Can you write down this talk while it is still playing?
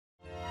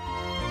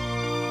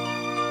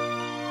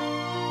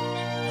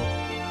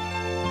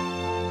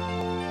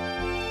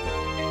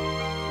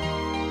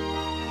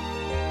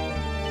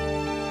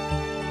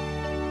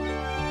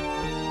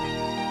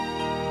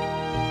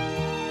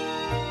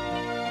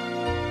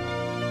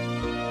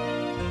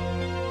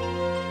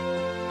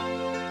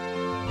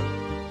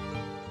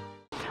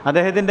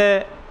അദ്ദേഹത്തിൻ്റെ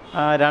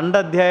 2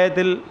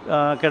 അധ്യായത്തിൽ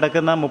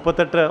കിടക്കുന്ന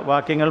 38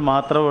 വാക്യങ്ങൾ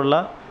മാത്രമുള്ള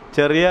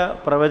ചെറിയ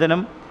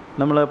പ്രവചനം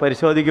നമ്മൾ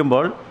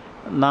പരിശോധിക്കുമ്പോൾ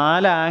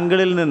 4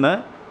 ആംഗിളിൽ നിന്ന്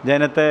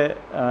ജനത്തെ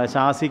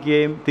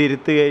ശാസിക്കുകയും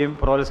തിരുത്തുകയും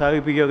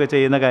പ്രോത്സാഹിപ്പിക്കുകയൊക്കെ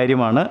ചെയ്യുന്ന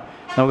കാര്യമാണ്.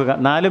 നമുക്ക്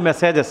 4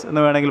 മെസ്സേജസ്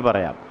എന്ന് വേണമെങ്കിൽ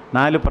പറയാം,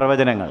 4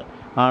 പ്രവചനങ്ങൾ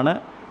ആണ്.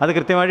 അത്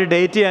കൃത്യമായിട്ട്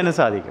ഡേറ്റ് ചെയ്യാനും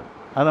സാധിക്കും.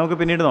 അത് നമുക്ക്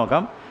പിന്നീട്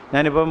നോക്കാം.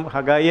 ഞാനിപ്പം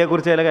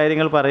ഹഗായിയെക്കുറിച്ച് ചില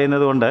കാര്യങ്ങൾ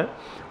പറയുന്നത് കൊണ്ട്,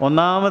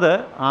 ഒന്നാമത്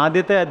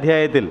ആദ്യത്തെ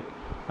അധ്യായത്തിൽ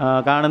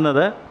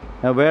കാണുന്നത്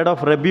വേർഡ്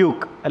ഓഫ്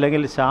റെബ്യൂക്ക്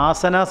അല്ലെങ്കിൽ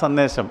ശാസന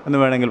സന്ദേശം എന്ന്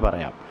വേണമെങ്കിൽ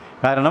പറയാം.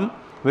 കാരണം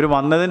ഇവർ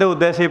വന്നതിൻ്റെ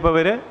ഉദ്ദേശം ഇപ്പോൾ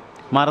ഇവർ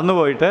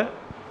മറന്നുപോയിട്ട്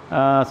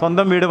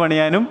സ്വന്തം വീട്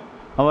പണിയാനും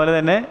അതുപോലെ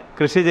തന്നെ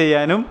കൃഷി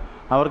ചെയ്യാനും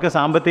അവർക്ക്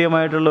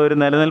സാമ്പത്തികമായിട്ടുള്ള ഒരു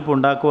നിലനിൽപ്പ്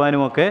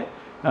ഉണ്ടാക്കുവാനുമൊക്കെ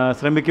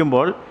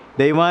ശ്രമിക്കുമ്പോൾ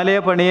ദൈവാലയ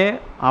പണിയെ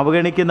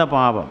അവഗണിക്കുന്ന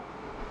പാപം,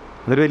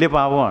 അതൊരു വലിയ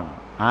പാപമാണ്.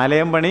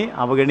 ആലയം പണി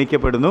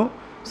അവഗണിക്കപ്പെടുന്നു,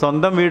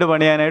 സ്വന്തം വീട്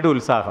പണിയാനായിട്ട്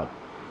ഉത്സാഹം.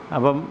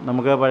 അപ്പം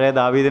നമുക്ക് പഴയ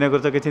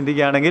ദാവീദിനെക്കുറിച്ചൊക്കെ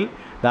ചിന്തിക്കുകയാണെങ്കിൽ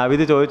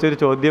ദാവീദ് ചോദിച്ചൊരു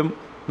ചോദ്യം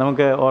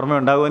നമുക്ക്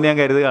ഓർമ്മയുണ്ടാകുമെന്ന് ഞാൻ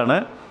കരുതുകയാണ്,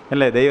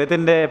 അല്ലേ?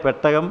 ദൈവത്തിൻ്റെ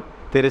പെട്ടകം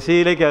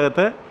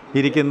തിരശ്ശീലയ്ക്കകത്ത്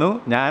ഇരിക്കുന്നു,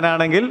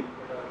 ഞാനാണെങ്കിൽ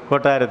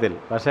കൊട്ടാരത്തിൽ.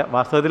 പക്ഷേ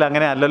വാസ്തവത്തിൽ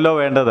അങ്ങനെ അല്ലല്ലോ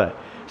വേണ്ടത്.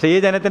 പക്ഷേ ഈ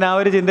ജനത്തിന് ആ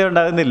ഒരു ചിന്ത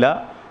ഉണ്ടാകുന്നില്ല.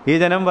 ഈ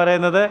ജനം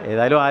പറയുന്നത്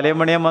ഏതായാലും ആലയം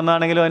പണിയാൻ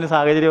വന്നാണെങ്കിലും അതിന്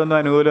സാഹചര്യമൊന്നും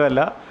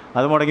അനുകൂലമല്ല,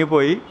 അത്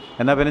മുടങ്ങിപ്പോയി,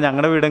 എന്നാൽ പിന്നെ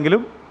ഞങ്ങളുടെ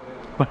വീടെങ്കിലും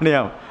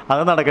പണിയാം,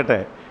 അത് നടക്കട്ടെ,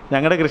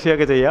 ഞങ്ങളുടെ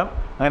കൃഷിയൊക്കെ ചെയ്യാം,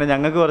 അങ്ങനെ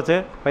ഞങ്ങൾക്ക് കുറച്ച്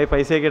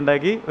പൈസയൊക്കെ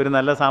ഉണ്ടാക്കി ഒരു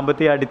നല്ല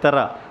സാമ്പത്തിക അടിത്തറ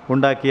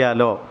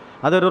ഉണ്ടാക്കിയാലോ.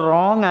 അതൊരു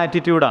റോങ്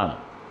ആറ്റിറ്റ്യൂഡാണ്.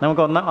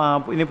 നമുക്ക്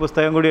ഇനി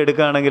പുസ്തകം കൂടി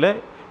എടുക്കുകയാണെങ്കിൽ,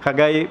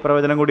 ഹഗായി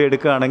പ്രവചനം കൂടി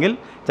എടുക്കുകയാണെങ്കിൽ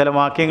ചില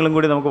വാക്യങ്ങളും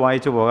കൂടി നമുക്ക്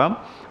വായിച്ചു പോകാം.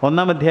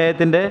 1-ാം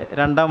അധ്യായത്തിൻ്റെ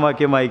 2-ാം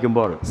വാക്യം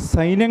വായിക്കുമ്പോൾ,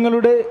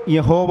 സൈന്യങ്ങളുടെ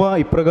യഹോവ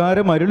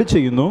ഇപ്രകാരം അരുളി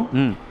ചെയ്യുന്നു,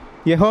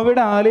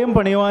 യഹോവയുടെ ആലയം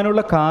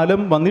പണിയുവാനുള്ള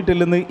കാലം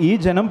വന്നിട്ടില്ലെന്ന് ഈ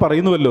ജനം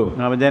പറയുന്നുവല്ലോ.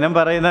 ജനം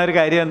പറയുന്ന ഒരു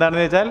കാര്യം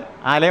എന്താണെന്ന് വെച്ചാൽ,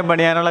 ആലയം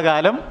പണിയാനുള്ള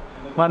കാലം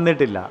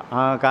വന്നിട്ടില്ല.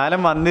 ആ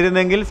കാലം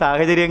വന്നിരുന്നെങ്കിൽ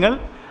സാഹചര്യങ്ങൾ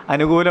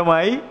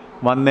അനുകൂലമായി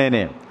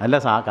വന്നേനെ. അല്ല,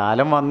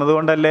 കാലം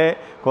വന്നതുകൊണ്ടല്ലേ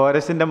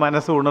കോരസിൻ്റെ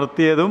മനസ്സ്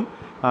ഉണർത്തിയതും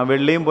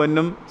വെള്ളിയും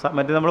പൊന്നും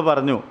മറ്റേ നമ്മൾ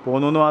പറഞ്ഞു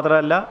പോന്നു എന്ന്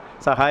മാത്രമല്ല,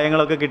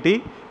 സഹായങ്ങളൊക്കെ കിട്ടി,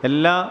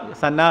 എല്ലാ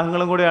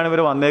സന്നാഹങ്ങളും കൂടിയാണ് ഇവർ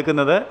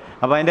വന്നേക്കുന്നത്.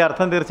 അപ്പോൾ അതിൻ്റെ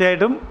അർത്ഥം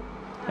തീർച്ചയായിട്ടും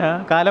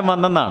കാലം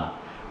വന്നെന്നാണ്.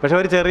 പക്ഷേ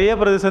ഒരു ചെറിയ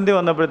പ്രതിസന്ധി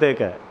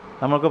വന്നപ്പോഴത്തേക്ക്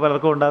നമുക്ക്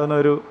പലർക്കും ഉണ്ടാകുന്ന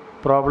ഒരു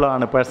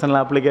പ്രോബ്ലമാണ്, പേഴ്സണൽ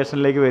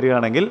ആപ്ലിക്കേഷനിലേക്ക്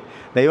വരികയാണെങ്കിൽ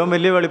ദൈവം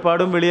വലിയ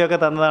വെളിപ്പാടും വിളിയൊക്കെ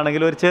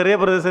തന്നതാണെങ്കിൽ ഒരു ചെറിയ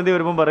പ്രതിസന്ധി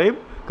വരുമ്പം പറയും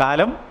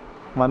കാലം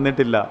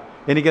വന്നിട്ടില്ല,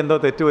 എനിക്കെന്തോ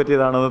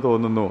തെറ്റുപറ്റിയതാണെന്ന്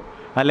തോന്നുന്നു,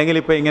 അല്ലെങ്കിൽ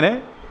ഇപ്പോൾ ഇങ്ങനെ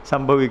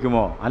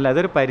സംഭവിക്കുമോ. അല്ല,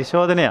 അതൊരു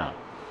പരിശോധനയാണ്.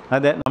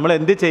 അതെ, നമ്മൾ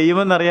എന്ത്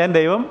ചെയ്യുമെന്നറിയാൻ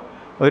ദൈവം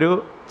ഒരു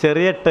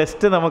ചെറിയ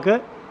ടെസ്റ്റ് നമുക്ക്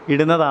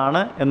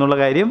ഇടുന്നതാണ് എന്നുള്ള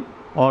കാര്യം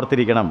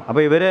ഓർത്തിരിക്കണം.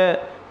 അപ്പോൾ ഇവർ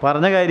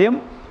പറഞ്ഞ കാര്യം,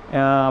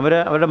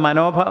 അവരുടെ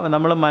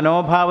നമ്മൾ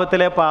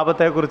മനോഭാവത്തിലെ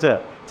പാപത്തെക്കുറിച്ച്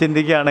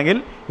ചിന്തിക്കുകയാണെങ്കിൽ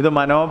ഇത്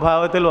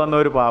മനോഭാവത്തിൽ വന്ന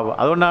ഒരു പാപം.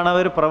 അതുകൊണ്ടാണ്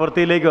അവർ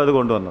പ്രവൃത്തിയിലേക്കും അത്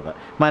കൊണ്ടുവന്നത്.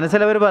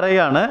 മനസ്സിലവർ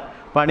പറയുകയാണ്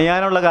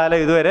പണിയാനുള്ള കാലം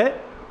ഇതുവരെ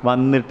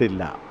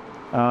വന്നിട്ടില്ല,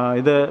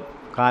 ഇത്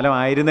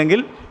കാലമായിരുന്നെങ്കിൽ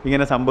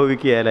ഇങ്ങനെ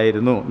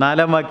സംഭവിക്കുകയില്ലായിരുന്നു.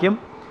 4-ാം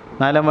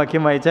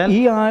വാക്യം വായിച്ചാൽ,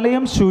 ഈ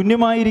ആലയം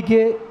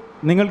ശൂന്യമായിരിക്കെ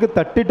നിങ്ങൾക്ക്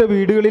തട്ടിട്ട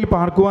വീടുകളിൽ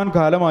പാർക്കുവാൻ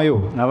കാലമായോ.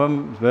 അപ്പം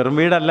വെറും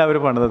വീടല്ല അവർ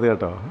പണിതത്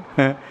കേട്ടോ.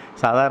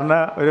 സാധാരണ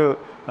ഒരു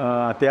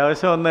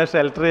അത്യാവശ്യം ഒന്ന്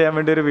ഷെൽട്ടർ ചെയ്യാൻ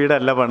വേണ്ടി ഒരു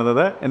വീടല്ല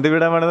പണിതത്. എന്ത്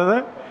വീടാണ് പണിതത്?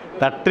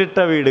 തട്ടിട്ട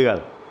വീടുകൾ.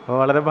 അപ്പോൾ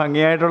വളരെ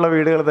ഭംഗിയായിട്ടുള്ള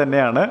വീടുകൾ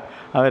തന്നെയാണ്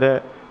അവർ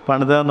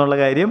പണിതതെന്നുള്ള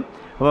കാര്യം.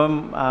 അപ്പം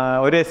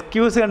ഒരു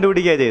എക്സ്ക്യൂസ്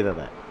കണ്ടുപിടിക്കുക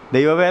ചെയ്തത്,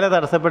 ദൈവവേല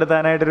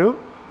തടസ്സപ്പെടുത്താനായിട്ടൊരു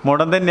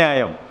മുടന്തൻ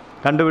ന്യായം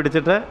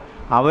കണ്ടുപിടിച്ചിട്ട്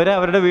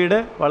അവരുടെ വീട്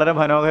വളരെ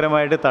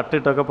മനോഹരമായിട്ട്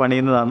തട്ടിട്ടൊക്കെ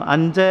പണിയുന്നതാണ്.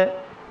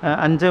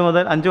 5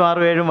 മുതൽ 5,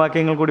 6, 7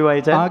 വാക്യങ്ങൾ കൂടി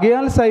വായിച്ചാൽ,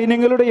 ആകയാൽ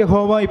സൈന്യങ്ങളുടെ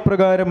യഹോവ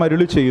ഇപ്രകാരം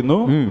അരുളി ചെയ്യുന്നു,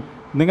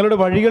 നിങ്ങളുടെ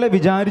വഴികളെ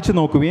വിചാരിച്ചു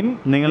നോക്കുവിൻ,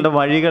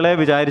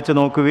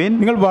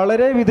 നിങ്ങൾ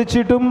വളരെ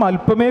വിതച്ചിട്ടും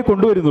അല്പമേ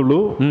കൊണ്ടുവരുന്നുള്ളൂ,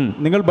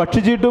 നിങ്ങൾ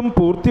ഭക്ഷിച്ചിട്ടും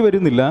പൂർത്തി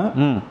വരുന്നില്ല,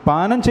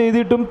 പാനം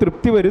ചെയ്തിട്ടും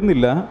തൃപ്തി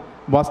വരുന്നില്ല,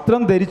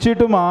 വസ്ത്രം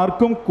ധരിച്ചിട്ടും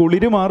ആർക്കും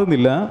കുളിര്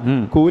മാറുന്നില്ല,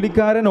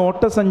 കൂലിക്കാരൻ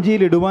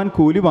ഓട്ടസഞ്ചിയിൽ ഇടുവാൻ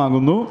കൂലി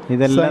വാങ്ങുന്നു.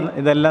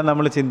 ഇതെല്ലാം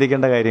നമ്മൾ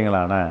ചിന്തിക്കേണ്ട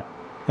കാര്യങ്ങളാണ്,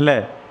 അല്ലേ?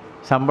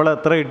 ശമ്പളം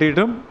എത്ര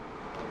കിട്ടിയിട്ടും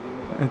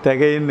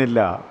തികയുന്നില്ല,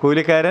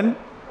 കൂലിക്കാരൻ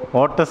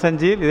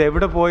ഓട്ടസഞ്ചിയിൽ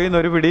ഇതെവിടെ പോയി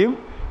എന്നൊരു പിടിയും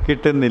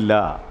കിട്ടുന്നില്ല.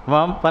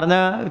 അപ്പം പറഞ്ഞ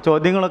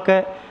ചോദ്യങ്ങളൊക്കെ,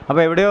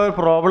 അപ്പോൾ എവിടെയോ ഒരു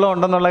പ്രോബ്ലം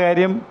ഉണ്ടെന്നുള്ള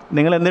കാര്യം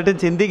നിങ്ങൾ എന്നിട്ടും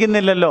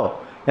ചിന്തിക്കുന്നില്ലല്ലോ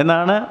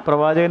എന്നാണ്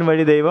പ്രവാചകൻ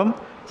വഴി ദൈവം.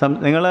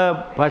 നിങ്ങൾ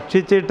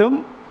ഭക്ഷിച്ചിട്ടും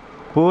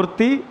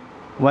പൂർത്തി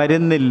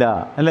വരുന്നില്ല,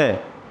 അല്ലേ?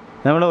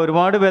 നമ്മൾ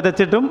ഒരുപാട്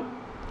വിതച്ചിട്ടും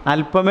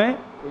അല്പമേ,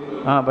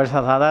 പക്ഷെ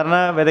സാധാരണ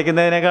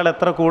വിതയ്ക്കുന്നതിനേക്കാൾ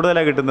എത്ര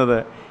കൂടുതലാണ് കിട്ടുന്നത്.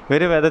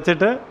 ഇവർ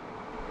വിതച്ചിട്ട്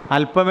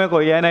അല്പമേ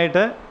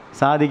കൊയ്യാനായിട്ട്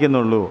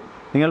സാധിക്കുന്നുള്ളൂ.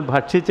 നിങ്ങൾ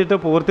ഭക്ഷിച്ചിട്ട്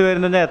പൂർത്തി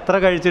വരുന്ന എത്ര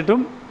കഴിച്ചിട്ടും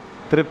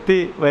തൃപ്തി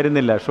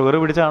വരുന്നില്ല. ഷുഗർ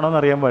പിടിച്ചാണോ എന്ന്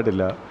അറിയാൻ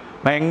പാടില്ല,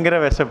 ഭയങ്കര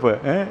വിശപ്പ്,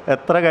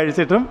 എത്ര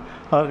കഴിച്ചിട്ടും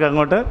അവർക്ക്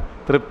അങ്ങോട്ട്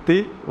തൃപ്തി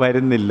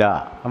വരുന്നില്ല.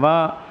 അപ്പോൾ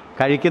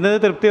കഴിക്കുന്നത്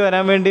തൃപ്തി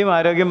വരാൻ വേണ്ടിയും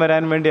ആരോഗ്യം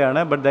വരാൻ വേണ്ടിയാണ്,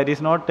 but that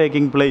is not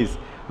taking place.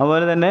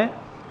 അതുപോലെ തന്നെ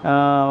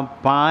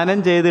പാനം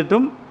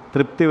ചെയ്തിട്ടും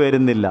തൃപ്തി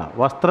വരുന്നില്ല,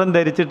 വസ്ത്രം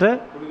ധരിച്ചിട്ട്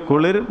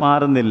കുളിർ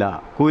മാറുന്നില്ല,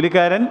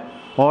 കൂലിക്കാരൻ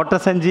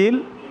ഓട്ടസഞ്ചിയിൽ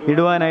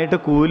ഇടുവാനായിട്ട്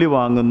കൂലി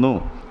വാങ്ങുന്നു.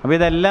 അപ്പോൾ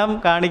ഇതെല്ലാം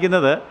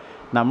കാണിക്കുന്നത്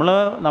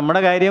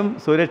നമ്മുടെ കാര്യം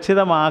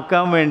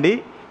സുരക്ഷിതമാക്കാൻ വേണ്ടി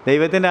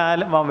ദൈവത്തിൻ്റെ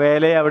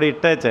വേലയെ അവിടെ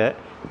ഇട്ടേച്ച്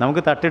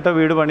നമുക്ക് തട്ടിട്ട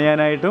വീട്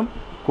പണിയാനായിട്ടും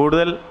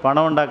കൂടുതൽ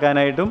പണം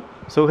ഉണ്ടാക്കാനായിട്ടും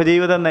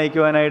സുഖജീവിതം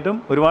നയിക്കുവാനായിട്ടും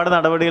ഒരുപാട്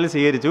നടപടികൾ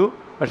സ്വീകരിച്ചു.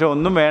 പക്ഷെ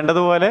ഒന്നും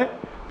വേണ്ടതുപോലെ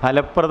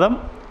ഫലപ്രദം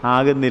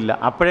ആകുന്നില്ല.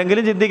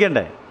 അപ്പോഴെങ്കിലും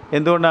ചിന്തിക്കണ്ടേ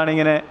എന്തുകൊണ്ടാണ്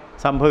ഇങ്ങനെ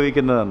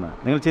സംഭവിക്കുന്നതെന്ന്.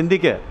 നിങ്ങൾ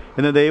ചിന്തിക്കുക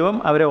എന്ന് ദൈവം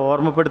അവരെ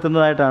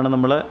ഓർമ്മപ്പെടുത്തുന്നതായിട്ടാണ്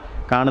നമ്മൾ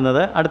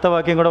കാണുന്നത്. അടുത്ത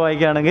വാക്യം കൂടെ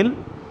വായിക്കുകയാണെങ്കിൽ,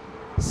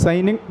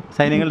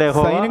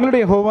 സൈന്യങ്ങളുടെ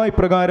യഹോവ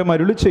ഇപ്രകാരം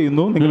അരുളി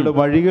ചെയ്യുന്നു, നിങ്ങളുടെ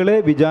വഴികളെ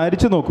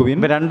വിചാരിച്ചു നോക്കുവിൻ.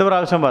 2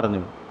 പ്രാവശ്യം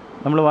പറഞ്ഞു.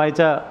 നമ്മൾ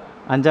വായിച്ച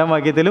 5-ാം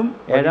വാക്യത്തിലും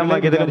 7-ാം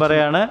വാക്യത്തിലും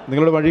പറയാണ്,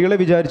 നിങ്ങളുടെ വഴികളെ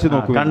വിചാരിച്ചു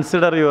നോക്കുക.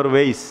 Consider your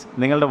ways.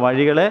 നിങ്ങളുടെ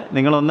വഴികളെ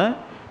നിങ്ങളൊന്ന്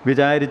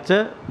വിചാരിച്ച്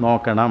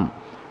നോക്കണം.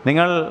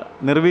 നിങ്ങൾ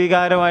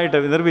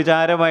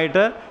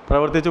നിർവിചാരമായിട്ട്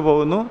പ്രവർത്തിച്ചു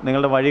പോകുന്നു.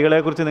 നിങ്ങളുടെ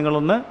വഴികളെക്കുറിച്ച്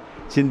നിങ്ങളൊന്ന്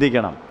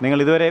ചിന്തിക്കണം. നിങ്ങൾ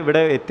ഇതുവരെ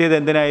ഇവിടെ എത്തിയത്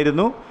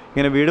എന്തിനായിരുന്നു?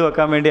 ഇങ്ങനെ വീട്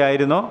വെക്കാൻ വേണ്ടി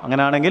ആയിരുന്നോ?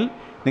 അങ്ങനെയാണെങ്കിൽ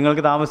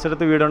നിങ്ങൾക്ക്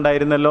താമസിച്ചിടത്ത്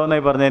വീടുണ്ടായിരുന്നല്ലോ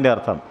എന്നായി പറഞ്ഞതിൻ്റെ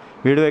അർത്ഥം.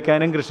 വീട്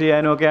വെക്കാനും കൃഷി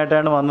ചെയ്യാനും ഒക്കെ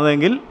ആയിട്ടാണ്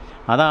വന്നതെങ്കിൽ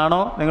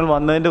അതാണോ നിങ്ങൾ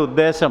വന്നതിൻ്റെ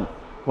ഉദ്ദേശം?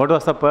 What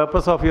was the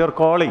purpose of your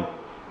calling?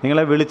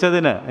 നിങ്ങളെ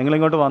വിളിച്ചതിന്,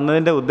 നിങ്ങളിങ്ങോട്ട്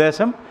വന്നതിൻ്റെ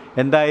ഉദ്ദേശം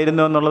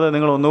എന്തായിരുന്നു എന്നുള്ളത്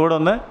നിങ്ങൾ ഒന്നുകൂടെ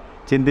ഒന്ന്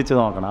ചിന്തിച്ച്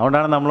നോക്കണം.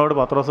 അതുകൊണ്ടാണ് നമ്മളോട്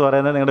പത്രോസ്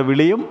പറയുന്നത്, നിങ്ങളുടെ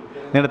വിളിയും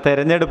നിങ്ങളുടെ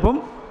തെരഞ്ഞെടുപ്പും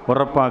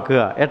ഉറപ്പാക്കുക.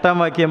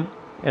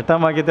 8-ാം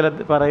വാക്യത്തിൽ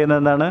പറയുന്നത്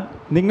എന്താണ്?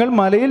 നിങ്ങൾ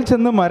മലയിൽ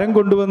ചെന്ന് മരം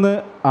കൊണ്ടുവന്ന്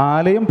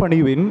ആലയം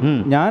പണിയുവിൻ,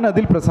 ഞാൻ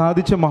അതിൽ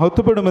പ്രസാദിച്ച്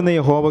മഹത്വപ്പെടുമെന്ന്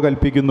യഹോവ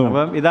കൽപ്പിക്കുന്നു.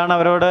 അപ്പം ഇതാണ്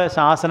അവരോട്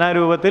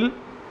ശാസനാരൂപത്തിൽ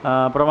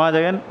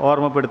പ്രവാചകൻ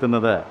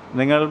ഓർമ്മപ്പെടുത്തുന്നത്.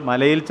 നിങ്ങൾ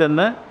മലയിൽ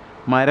ചെന്ന്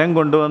മരം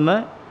കൊണ്ടുവന്ന്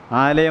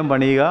ആലയം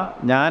പണിയുക,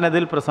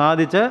 ഞാനതിൽ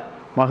പ്രസാദിച്ച്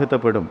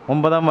മഹത്വപ്പെടും.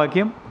 9-ാം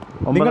വാക്യം,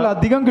 നിങ്ങൾ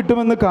അധികം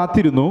കിട്ടുമെന്ന്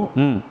കാത്തിരുന്നു,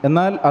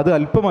 എന്നാൽ അത്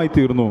അല്പമായി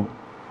തീർന്നു.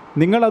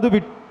 നിങ്ങൾ അത്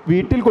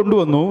വീട്ടിൽ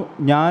കൊണ്ടുവന്നു,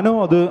 ഞാനോ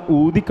അത്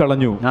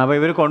ഊതിക്കളഞ്ഞു. അപ്പോൾ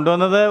ഇവർ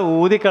കൊണ്ടുവന്നത്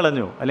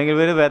ഊതിക്കളഞ്ഞു, അല്ലെങ്കിൽ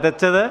ഇവർ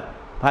വിതച്ചത്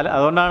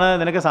അതുകൊണ്ടാണ്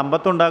നിനക്ക്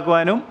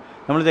സമ്പത്തുണ്ടാക്കുവാനും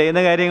നമ്മൾ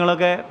ചെയ്യുന്ന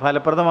കാര്യങ്ങളൊക്കെ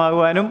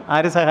ഫലപ്രദമാകുവാനും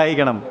ആര്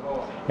സഹായിക്കണം?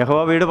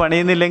 യഹോവ വീട്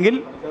പണിയുന്നില്ലെങ്കിൽ,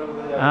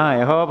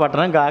 യഹോവ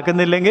പട്ടണം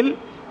കാക്കുന്നില്ലെങ്കിൽ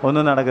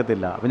ഒന്നും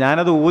നടക്കത്തില്ല. അപ്പോൾ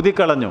ഞാനത്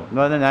ഊതിക്കളഞ്ഞു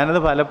എന്ന് പറഞ്ഞാൽ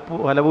ഞാനത്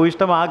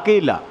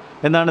ഫലഭൂയിഷ്ടമാക്കിയില്ല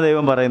എന്നാണ്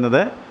ദൈവം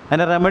പറയുന്നത്.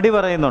 അതിൻ്റെ റെമഡി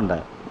പറയുന്നുണ്ട്.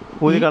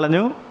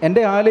 ഊതിക്കളഞ്ഞു,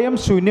 എൻ്റെ ആലയം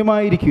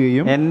ശൂന്യമായി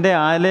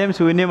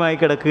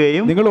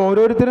കിടക്കുകയും നിങ്ങൾ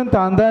ഓരോരുത്തരും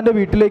താന്താന്റെ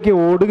വീട്ടിലേക്ക്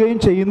ഓടുകയും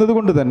ചെയ്യുന്നത്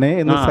കൊണ്ട് തന്നെ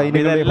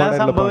ഇതെല്ലാം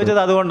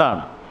സംഭവിച്ചത്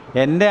അതുകൊണ്ടാണ്.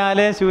 എൻ്റെ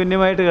ആലയം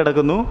ശൂന്യമായിട്ട്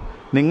കിടക്കുന്നു,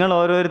 നിങ്ങൾ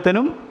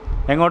ഓരോരുത്തരും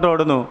എങ്ങോട്ട്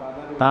ഓടുന്നു?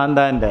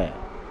 താന്താൻ്റെ.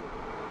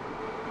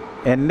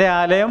 എൻ്റെ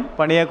ആലയം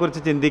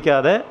പണിയെക്കുറിച്ച്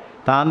ചിന്തിക്കാതെ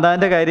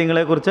താന്താൻ്റെ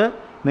കാര്യങ്ങളെക്കുറിച്ച്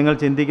നിങ്ങൾ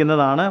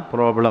ചിന്തിക്കുന്നതാണ്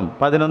പ്രോബ്ലം.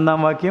 11-ാം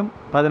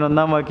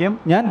വാക്യം,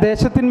 ഞാൻ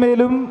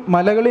ദേശത്തിന്മേലും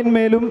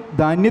മലകളിന്മേലും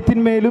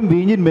ധാന്യത്തിന്മേലും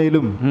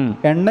വീഞ്ഞിന്മേലും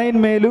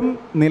എണ്ണയിന്മേലും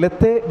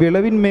നിലത്തെ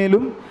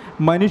വിളവിന്മേലും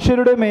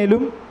മനുഷ്യരുടെ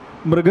മേലും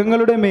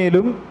മൃഗങ്ങളുടെ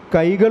മേലും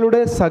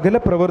കൈകളുടെ സകല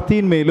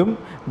പ്രവൃത്തിയിന്മേലും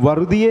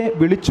വറുതിയെ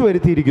വിളിച്ചു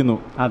വരുത്തിയിരിക്കുന്നു.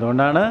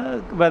 അതുകൊണ്ടാണ്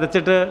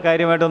വിതച്ചിട്ട്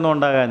കാര്യമായിട്ടൊന്നും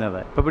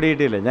ഉണ്ടാകാഞ്ഞത്. ഇപ്പോൾ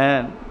പിടിയിട്ടില്ലേ, ഞാൻ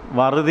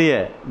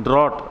വറുതിയെ,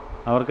 ഡ്രോട്ട്,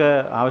 അവർക്ക്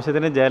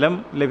ആവശ്യത്തിന് ജലം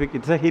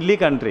ഇറ്റ്സ് എ ഹില്ലി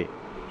കൺട്രി.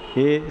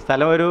 ഈ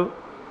സ്ഥലം ഒരു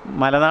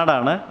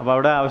മലനാടാണ്. അപ്പോൾ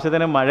അവിടെ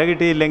ആവശ്യത്തിന് മഴ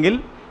കിട്ടിയില്ലെങ്കിൽ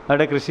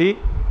അവിടെ കൃഷി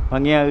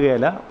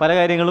ഭംഗിയാകുകയില്ല. പല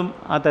കാര്യങ്ങളും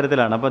ആ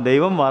തരത്തിലാണ്. അപ്പോൾ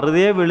ദൈവം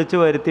വറുതിയെ വിളിച്ചു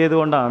വരുത്തിയത്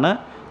കൊണ്ടാണ്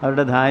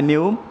അവരുടെ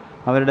ധാന്യവും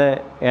അവരുടെ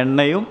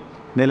എണ്ണയും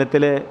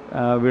നിലത്തിലെ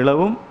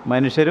വിളവും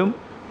മനുഷ്യരും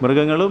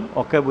മൃഗങ്ങളും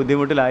ഒക്കെ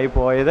ബുദ്ധിമുട്ടിലായി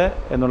പോയത്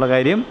എന്നുള്ള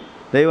കാര്യം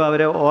ദൈവം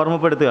അവരെ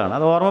ഓർമ്മപ്പെടുത്തുകയാണ്.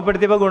 അത്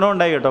ഓർമ്മപ്പെടുത്തിയപ്പോൾ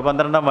ഗുണമുണ്ടായി കേട്ടോ.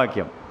 12-ാം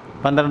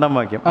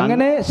വാക്യം,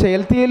 അങ്ങനെ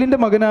ശെയൽത്തിയേലിന്റെ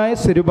മകനായ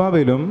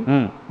സെരുബാബേലും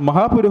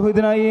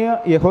മഹാപുരോഹിതനായ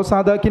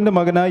യഹോസാദാക്കിന്റെ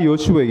മകനായ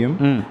യോശുവയും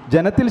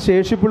ജനത്തിൽ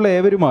ശേഷിപ്പുള്ള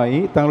ഏവരുമായി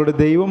തങ്ങളുടെ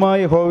ദൈവമായ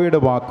യഹോവയുടെ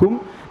വാക്കും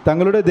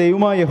തങ്ങളുടെ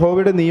ദൈവമായ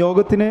യഹോവയുടെ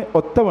നിയോഗത്തിന്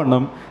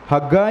ഒത്തവണ്ണം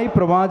ഹഗ്ഗായി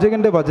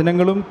പ്രവാചകന്റെ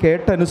വചനങ്ങളും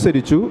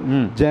കേട്ടനുസരിച്ചു.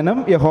 ജനം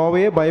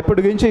യഹോവയെ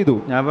ഭയപ്പെടുകയും ചെയ്തു.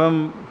 അപ്പം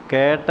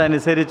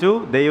കേട്ടനുസരിച്ചു,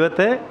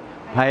 ദൈവത്തെ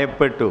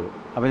ഭയപ്പെട്ടു.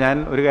 അപ്പം ഞാൻ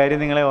ഒരു കാര്യം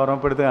നിങ്ങളെ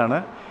ഓർമ്മപ്പെടുത്തുകയാണ്.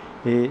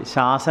 ഈ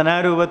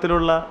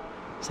ശാസനാരൂപത്തിലുള്ള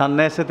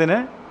സന്ദേശത്തിന്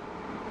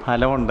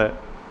ഫലമുണ്ട്.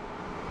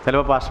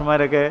 ചിലപ്പോൾ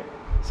പാസ്റ്റർമാരൊക്കെ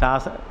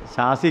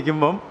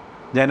ശാസിക്കുമ്പം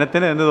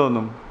ജനത്തിന് എന്ത്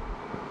തോന്നും?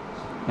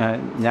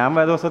 ഞാൻ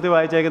വേദപുസ്തകത്തിൽ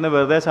വായിച്ചേക്കുന്ന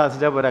വെറുതെ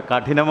ശാസിച്ചാൽ പോരാ,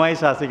 കഠിനമായി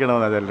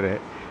ശാസിക്കണമെന്നാണ് ചിലരെ,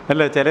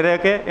 അല്ലേ?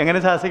 ചിലരെയൊക്കെ എങ്ങനെ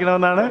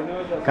ശാസിക്കണമെന്നാണ്?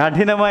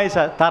 കഠിനമായി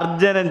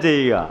തർജ്ജനം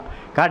ചെയ്യുക,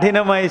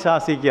 കഠിനമായി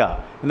ശാസിക്കുക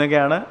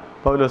എന്നൊക്കെയാണ്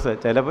പൗലോസ്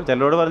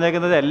ചിലരോട്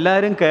പറഞ്ഞേക്കുന്നത്.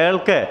 എല്ലാവരും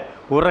കേൾക്കെ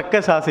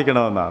ഉറക്കെ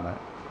ശാസിക്കണമെന്നാണ്.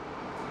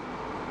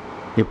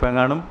 ഇപ്പം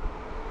എങ്ങാനും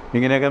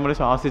ഇങ്ങനെയൊക്കെ നമ്മൾ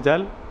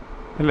ശാസിച്ചാൽ,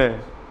 അല്ലേ,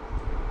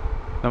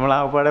 നമ്മൾ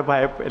ആപ്പാടെ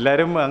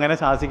എല്ലാവരും അങ്ങനെ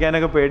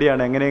ശാസിക്കാനൊക്കെ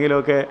പേടിയാണ്.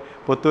 എങ്ങനെയെങ്കിലുമൊക്കെ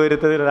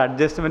പൊത്തുവരുത്തതിൽ ഒരു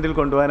അഡ്ജസ്റ്റ്മെൻറ്റിൽ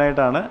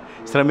കൊണ്ടുപോകാനായിട്ടാണ്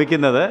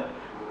ശ്രമിക്കുന്നത്.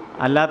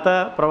 അല്ലാത്ത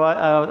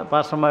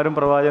പാസ്റ്റർമാരും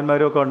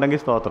പ്രവാചകന്മാരും ഒക്കെ ഉണ്ടെങ്കിൽ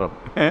സ്തോത്രം,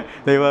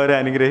 ദൈവം അവരെ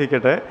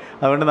അനുഗ്രഹിക്കട്ടെ.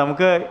 അതുകൊണ്ട്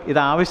നമുക്ക് ഇത്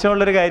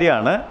ആവശ്യമുള്ളൊരു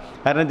കാര്യമാണ്.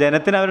 കാരണം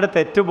ജനത്തിന് അവരുടെ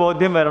തെറ്റ്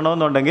ബോധ്യം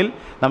വരണമെന്നുണ്ടെങ്കിൽ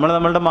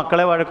നമ്മളുടെ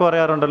മക്കളെ വഴക്ക്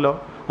പറയാറുണ്ടല്ലോ,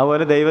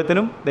 അതുപോലെ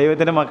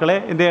ദൈവത്തിൻ്റെ മക്കളെ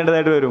എന്ത്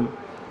ചെയ്യേണ്ടതായിട്ട് വരും?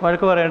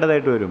 വഴക്ക്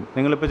പറയേണ്ടതായിട്ട് വരും.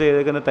 നിങ്ങളിപ്പോൾ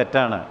ചെയ്തേക്കുന്നത്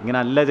തെറ്റാണ്, ഇങ്ങനെ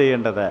അല്ല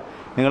ചെയ്യേണ്ടത്,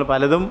 നിങ്ങൾ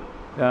പലതും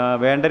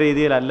വേണ്ട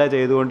രീതിയിലല്ല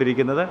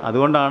ചെയ്തുകൊണ്ടിരിക്കുന്നത്,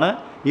 അതുകൊണ്ടാണ്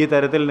ഈ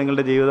തരത്തിൽ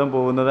നിങ്ങളുടെ ജീവിതം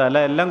പോകുന്നത്. അല്ല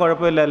എല്ലാം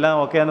കുഴപ്പമില്ല, എല്ലാം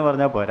ഓക്കെ എന്ന്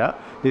പറഞ്ഞാൽ പോരാ.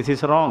 This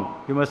is wrong,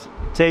 you must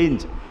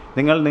change.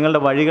 നിങ്ങളുടെ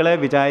വഴികളെ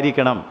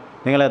വിചാരിക്കണം,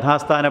 നിങ്ങൾ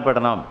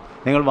യഥാസ്ഥാനപ്പെടണം,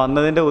 നിങ്ങൾ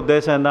വന്നതിൻ്റെ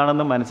ഉദ്ദേശം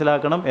എന്താണെന്ന്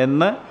മനസ്സിലാക്കണം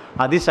എന്ന്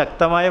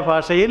അതിശക്തമായ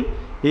ഭാഷയിൽ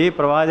ഈ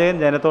പ്രവാചകൻ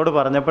ജനത്തോട്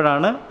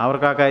പറഞ്ഞപ്പോഴാണ്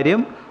അവർക്ക് ആ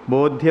കാര്യം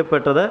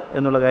ബോധ്യപ്പെട്ടത്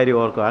എന്നുള്ള കാര്യം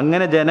ഓർക്കുക.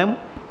 അങ്ങനെ ജനം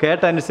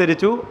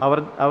കേട്ടനുസരിച്ചു,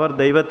 അവർ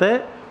ദൈവത്തെ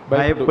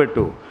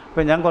ഭയപ്പെട്ടു.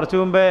 ഇപ്പം ഞാൻ കുറച്ച്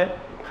മുമ്പേ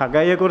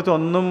ഹഗ്ഗായിയെക്കുറിച്ച്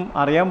ഒന്നും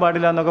അറിയാൻ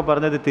പാടില്ല എന്നൊക്കെ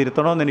പറഞ്ഞത്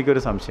തിരുത്തണമെന്ന്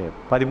എനിക്കൊരു സംശയം.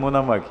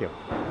 13-ാം വാക്യം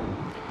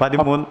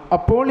 13.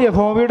 അപ്പോൾ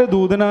യഹോവയുടെ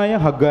ദൂതനായ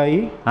ഹഗ്ഗായി.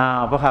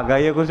 അപ്പോൾ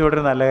ഹഗ്ഗായിയെക്കുറിച്ച് ഇവിടെ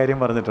ഒരു നല്ല കാര്യം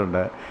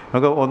പറഞ്ഞിട്ടുണ്ട്.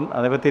 നമുക്ക്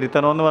അതേപോലെ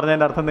തിരുത്തണമെന്ന്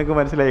പറഞ്ഞതിൻ്റെ അർത്ഥം നിങ്ങൾക്ക്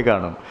മനസ്സിലായി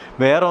കാണും.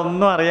 വേറെ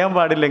ഒന്നും അറിയാൻ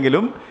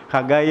പാടില്ലെങ്കിലും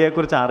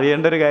ഹഗ്ഗായിയെക്കുറിച്ച്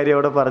അറിയേണ്ട ഒരു കാര്യം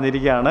അവിടെ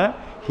പറഞ്ഞിരിക്കുകയാണ്.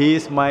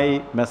 ഹീസ് മൈ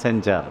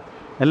മെസ്സഞ്ചർ,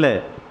 അല്ലേ?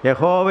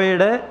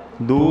 യഹോവയുടെ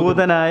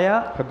ദൂതനായ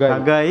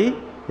ഹഗ്ഗായി,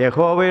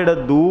 യഹോവയുടെ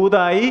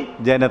ദൂതായി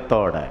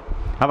ജനത്തോട്.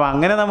 അപ്പോൾ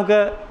അങ്ങനെ നമുക്ക്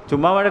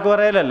ചുമ്മാ വഴക്ക്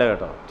പറയലല്ല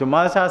കേട്ടോ, ചുമ്മാ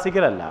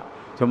ശാസിക്കലല്ല,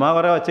 ചുമ്മാ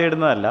കുറേ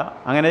ഒച്ചയിടുന്നതല്ല.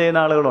 അങ്ങനെ ചെയ്യുന്ന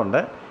ആളുകളുണ്ട്.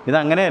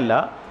 ഇതങ്ങനെയല്ല.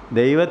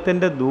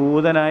 ദൈവത്തിൻ്റെ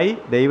ദൂതനായി,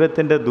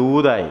 ദൈവത്തിൻ്റെ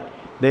ദൂതായി.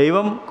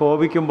 ദൈവം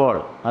കോപിക്കുമ്പോൾ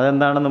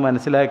അതെന്താണെന്ന്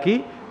മനസ്സിലാക്കി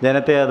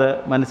ജനത്തെ അത്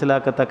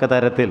മനസ്സിലാക്കത്തക്ക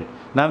തരത്തിൽ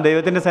നാം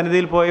ദൈവത്തിൻ്റെ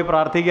സന്നിധിയിൽ പോയി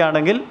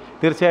പ്രാർത്ഥിക്കുകയാണെങ്കിൽ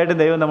തീർച്ചയായിട്ടും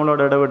ദൈവം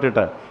നമ്മളോട്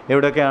ഇടപെട്ടിട്ട്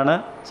എവിടെയൊക്കെയാണ്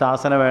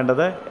ശാസന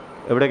വേണ്ടത്,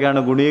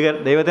 എവിടെയൊക്കെയാണ്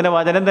ദൈവത്തിൻ്റെ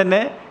വചനം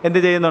തന്നെ എന്ത്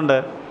ചെയ്യുന്നുണ്ട്?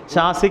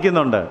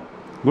 ശാസിക്കുന്നുണ്ട്,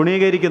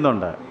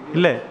 ഗുണീകരിക്കുന്നുണ്ട്,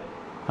 ഇല്ലേ?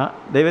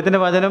 ദൈവത്തിൻ്റെ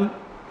വചനം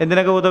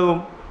എന്തിനൊക്കെ ഉതകും?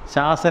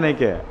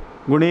 ശാസനയ്ക്ക്,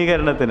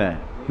 ഗുണീകരണത്തിന്,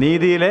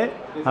 നീതിയിലെ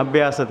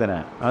അഭ്യാസത്തിന്,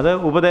 അത്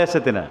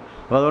ഉപദേശത്തിന്.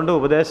 അപ്പോൾ അതുകൊണ്ട്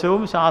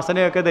ഉപദേശവും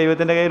ശാസനയൊക്കെ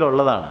ദൈവത്തിൻ്റെ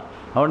കയ്യിലുള്ളതാണ്.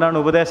 അതുകൊണ്ടാണ്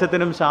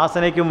ഉപദേശത്തിനും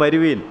ശാസനയ്ക്കും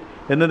വരുവീൻ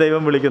എന്ന്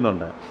ദൈവം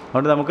വിളിക്കുന്നുണ്ട്.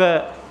 അതുകൊണ്ട് നമുക്ക്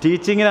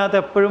ടീച്ചിങ്ങിനകത്ത്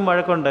എപ്പോഴും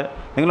വഴക്കുണ്ട്.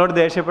 നിങ്ങളോട്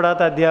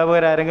ദേഷ്യപ്പെടാത്ത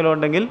അധ്യാപകരാരെങ്കിലും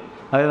ഉണ്ടെങ്കിൽ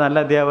അവർ നല്ല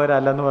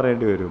അധ്യാപകരല്ലെന്ന്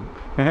പറയേണ്ടി വരും.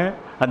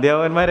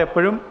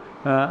 അധ്യാപകന്മാരെപ്പോഴും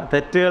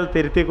തെറ്റുകൾ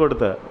തിരുത്തി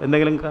കൊടുത്ത്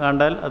എന്തെങ്കിലും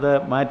കണ്ടാൽ അത്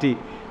മാറ്റി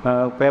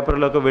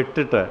പേപ്പറിലൊക്കെ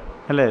വിട്ടിട്ട്,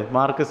 അല്ലേ,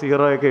 മാർക്ക്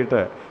 0 ഒക്കെ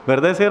ഇട്ട്,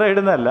 വെറുതെ 0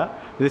 ഇടുന്നതല്ല,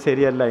 ഇത്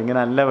ശരിയല്ല, ഇങ്ങനെ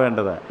അല്ല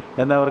വേണ്ടത്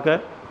എന്നവർക്ക്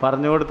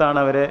പറഞ്ഞു കൊടുത്താണ്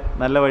അവരെ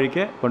നല്ല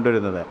വഴിക്ക്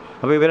കൊണ്ടുവരുന്നത്.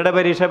 അപ്പോൾ ഇവരുടെ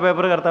പരീക്ഷാ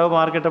പേപ്പർ കർത്താവ്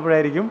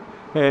മാർക്കിട്ടപ്പോഴായിരിക്കും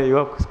യു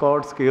ഹാവ്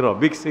സ്കോർഡ് 0,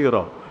 ബിഗ്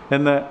 0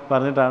 എന്ന്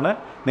പറഞ്ഞിട്ടാണ്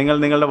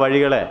നിങ്ങളുടെ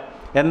വഴികളെ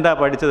എന്താ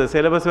പഠിച്ചത്,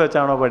 സിലബസ്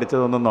വെച്ചാണോ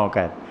പഠിച്ചതൊന്നും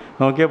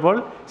നോക്കിയപ്പോൾ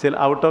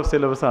ഔട്ട് ഓഫ്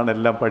സിലബസ് ആണ്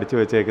എല്ലാം പഠിച്ചു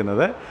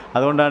വെച്ചേക്കുന്നത്.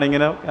 അതുകൊണ്ടാണ്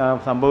ഇങ്ങനെ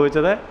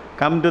സംഭവിച്ചത്.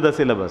 കം ടു ദ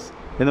സിലബസ്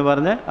എന്ന്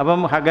പറഞ്ഞ്.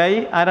 അപ്പം ഹഗ്ഗായി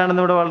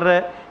ആരാണെന്ന് ഇവിടെ വളരെ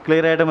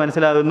ക്ലിയറായിട്ട്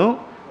മനസ്സിലാകുന്നു.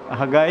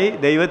 ഹഗ്ഗായി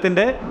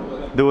ദൈവത്തിൻ്റെ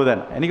ദൂതൻ.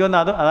 എനിക്കൊന്ന്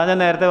അതാ ഞാൻ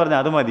നേരത്തെ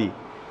പറഞ്ഞത്, അത് മതി.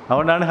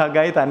 അതുകൊണ്ടാണ്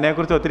ഹഗ്ഗായി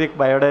തന്നെക്കുറിച്ച് ഒത്തിരി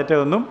ബയോഡേറ്റ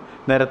ഒന്നും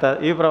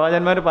ഈ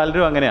പ്രവാചകന്മാർ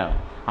പലരും അങ്ങനെയാണ്.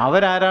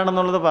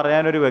 അവരാരാണെന്നുള്ളത്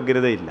പറയാനൊരു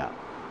വ്യഗ്രതയില്ല.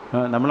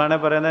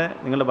 നമ്മളാണെങ്കിൽ പറയുന്നത്,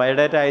 നിങ്ങൾ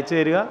ബയോഡേറ്റ അയച്ചു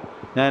തരിക,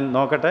 ഞാൻ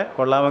നോക്കട്ടെ,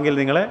 കൊള്ളാമെങ്കിൽ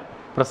നിങ്ങളെ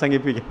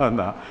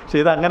പ്രസംഗിപ്പിക്കാവുന്നതാണ്. പക്ഷേ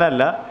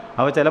ഇതങ്ങനല്ല.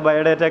 അപ്പോൾ ചില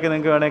ബയോഡേറ്റയൊക്കെ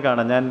നിങ്ങൾക്ക് വേണമെങ്കിൽ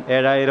കാണാം. ഞാൻ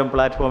 7000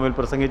 പ്ലാറ്റ്ഫോമിൽ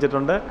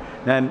പ്രസംഗിച്ചിട്ടുണ്ട്,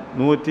 ഞാൻ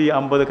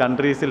 150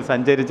 കൺട്രീസിൽ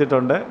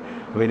സഞ്ചരിച്ചിട്ടുണ്ട്.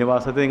 അപ്പോൾ ഇനി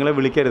വാസ്തവത്തിൽ നിങ്ങളെ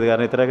വിളിക്കരുത്,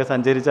 കാരണം ഇത്രയൊക്കെ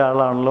സഞ്ചരിച്ച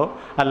ആളാണല്ലോ.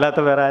 അല്ലാത്ത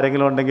വേറെ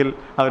ആരെങ്കിലും ഉണ്ടെങ്കിൽ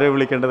അവരെ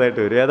വിളിക്കേണ്ടതായിട്ട്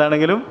വരും.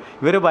 ഏതാണെങ്കിലും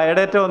ഇവർ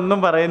ബയോഡേറ്റ ഒന്നും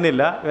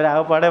പറയുന്നില്ല.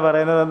 ഇവരാകപ്പാടെ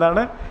പറയുന്നത്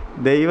എന്താണ്?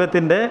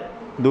 ദൈവത്തിൻ്റെ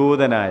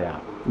ദൂതനായ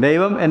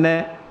ദൈവം എന്നെ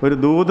ഒരു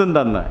ദൂതും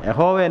തന്ന്,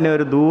 യഹോവ എന്നെ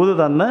ഒരു ദൂത്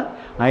തന്ന്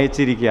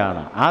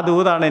അയച്ചിരിക്കുകയാണ്. ആ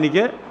ദൂതാണ്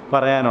എനിക്ക്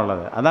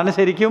പറയാനുള്ളത്. അതാണ്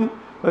ശരിക്കും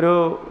ഒരു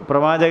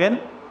പ്രവാചകൻ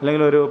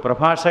അല്ലെങ്കിൽ ഒരു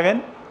പ്രഭാഷകൻ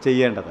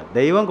ചെയ്യേണ്ടത്.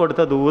 ദൈവം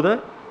കൊടുത്ത ദൂത്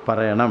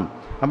പറയണം.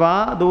 അപ്പോൾ ആ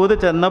ദൂത്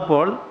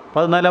ചെന്നപ്പോൾ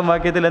 14-ാം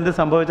വാക്യത്തിൽ എന്ത്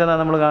സംഭവിച്ചതാണ്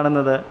നമ്മൾ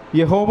കാണുന്നത്?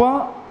 യഹോവ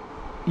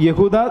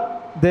യഹൂദ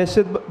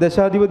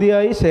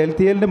ദേശാധിപതിയായി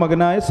ശേൽത്തിയേലിൻ്റെ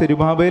മകനായ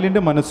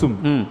സെരുബാബേലിൻ്റെ മനസ്സും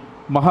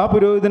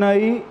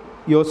മഹാപുരോഹിതനായി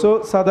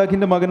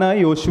യോസോസാദാക്കിൻ്റെ മകനായ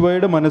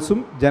യോശുവയുടെ മനസ്സും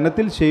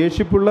ജനത്തിൽ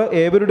ശേഷിപ്പുള്ള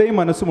ഏവരുടെയും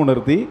മനസ്സും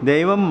ഉണർത്തി.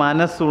 ദൈവം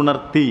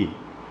മനസ്സുണർത്തി.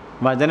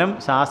 വചനം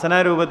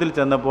ശാസനാരൂപത്തിൽ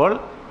ചെന്നപ്പോൾ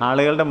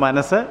ആളുകളുടെ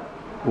മനസ്സ്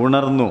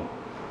ഉണർന്നു.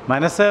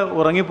 മനസ്സ്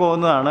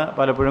ഉറങ്ങിപ്പോകുന്നതാണ്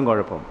പലപ്പോഴും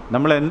കുഴപ്പം.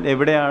 നമ്മൾ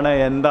എവിടെയാണ്,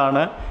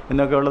 എന്താണ്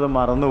എന്നൊക്കെ ഉള്ളത്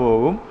മറന്നു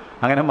പോകും.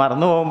 അങ്ങനെ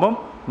മറന്നു പോകുമ്പം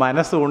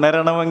മനസ്സ്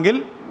ഉണരണമെങ്കിൽ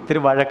ഇത്തിരി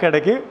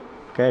വഴക്കിടയ്ക്ക്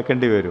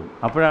കേൾക്കേണ്ടി വരും.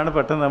 അപ്പോഴാണ്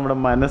പെട്ടെന്ന് നമ്മുടെ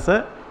മനസ്സ്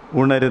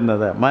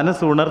ഉണരുന്നത്.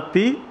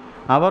 മനസ്സുണർത്തി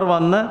അവർ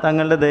വന്ന്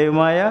തങ്ങളുടെ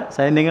ദൈവമായ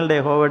സൈന്യങ്ങളുടെ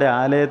യഹോവയുടെ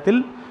ആലയത്തിൽ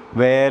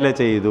വേല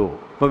ചെയ്തു.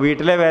 ഇപ്പോൾ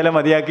വീട്ടിലെ വേല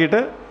മതിയാക്കിയിട്ട്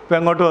ഇപ്പോൾ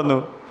എങ്ങോട്ട് വന്നു?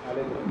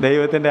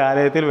 ദൈവത്തിൻ്റെ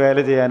ആലയത്തിൽ വേല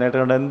ചെയ്യാനായിട്ട്.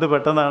 കൊണ്ട് എന്ത്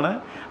പെട്ടെന്നാണ്.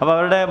 അപ്പോൾ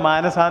അവരുടെ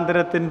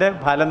മാനസാന്തരത്തിൻ്റെ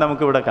ഫലം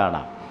നമുക്കിവിടെ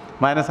കാണാം.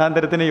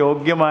 മാനസാന്തരത്തിന്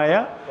യോഗ്യമായ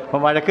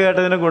വഴക്ക്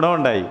കേട്ടതിന്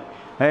ഗുണമുണ്ടായി.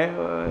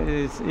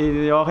 ഈ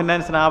യോഹന്നാൻ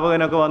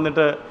സ്നാപകനൊക്കെ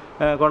വന്നിട്ട്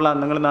കൊള്ളാം,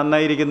 നിങ്ങൾ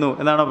നന്നായിരിക്കുന്നു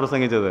എന്നാണോ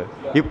പ്രസംഗിച്ചത്?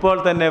 ഇപ്പോൾ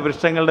തന്നെ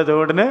വൃക്ഷങ്ങളുടെ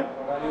ചുവടിന്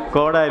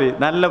കോടാലി,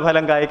 നല്ല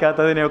ഫലം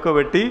കായ്ക്കാത്തതിനെയൊക്കെ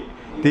വെട്ടി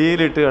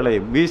തീയിലിട്ട്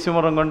കളയും,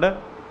 വീശുമുറം കൊണ്ട്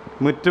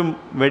മുറ്റും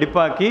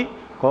വെടിപ്പാക്കി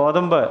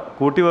കോതമ്പ്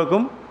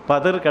കൂട്ടിവെക്കും,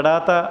 പതിർ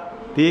കെടാത്ത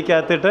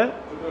തീക്കകത്തിട്ട്.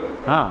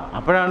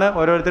 അപ്പോഴാണ്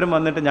ഓരോരുത്തരും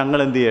വന്നിട്ട് ഞങ്ങൾ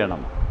എന്ത്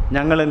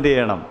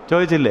ചെയ്യണം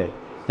ചോദിച്ചില്ലേ?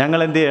 ഞങ്ങൾ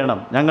എന്ത്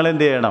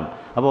ചെയ്യണം.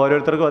 അപ്പോൾ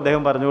ഓരോരുത്തർക്കും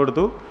അദ്ദേഹം പറഞ്ഞു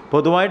കൊടുത്തു.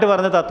 പൊതുവായിട്ട്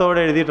പറഞ്ഞ തത്വം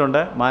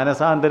എഴുതിയിട്ടുണ്ട്,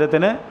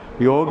 മാനസാന്തരത്തിന്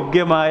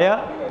യോഗ്യമായ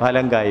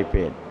ഫലം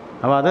കായ്പേൻ.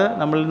 അപ്പോൾ അത്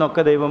നമ്മളിൽ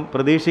നിന്നൊക്കെ ദൈവം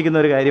പ്രതീക്ഷിക്കുന്ന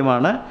ഒരു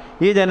കാര്യമാണ്.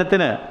 ഈ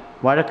ജനത്തിന്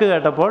വഴക്ക്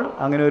കേട്ടപ്പോൾ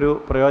അങ്ങനെ ഒരു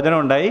പ്രയോജനം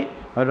ഉണ്ടായി.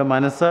 അവരുടെ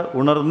മനസ്സ്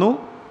ഉണർന്നു.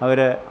 അവർ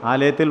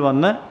ആലയത്തിൽ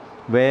വന്ന്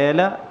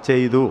വേല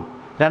ചെയ്തു.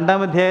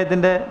 2-ാം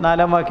അധ്യായത്തിൻ്റെ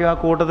 4-ാം വാക്യം ആ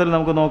കൂട്ടത്തിൽ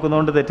നമുക്ക്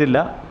നോക്കുന്നതുകൊണ്ട് തെറ്റില്ല.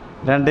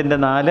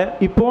 2:4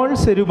 ഇപ്പോൾ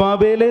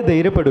സെരുബാബേലെ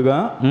ധൈര്യപ്പെടുക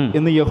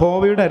എന്ന്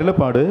യഹോവയുടെ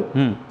അരുളപ്പാട്.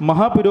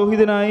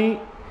 മഹാപുരോഹിതനായി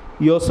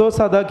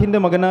യോസോസാദാക്കിന്റെ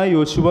മകനായ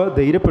യോശുവ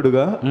ധൈര്യപ്പെടുക,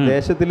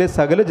 ദേശത്തിലെ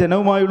സകല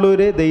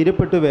ജനവുമായുള്ളവരെ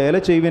ധൈര്യപ്പെട്ട് വേല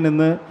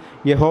ചെയ്യുവനെന്ന്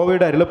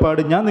യഹോവയുടെ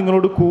അരുളപ്പാട്, ഞാൻ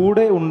നിങ്ങളോട്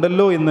കൂടെ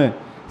ഉണ്ടല്ലോ എന്ന്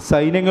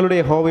സൈന്യങ്ങളുടെ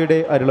യഹോവയുടെ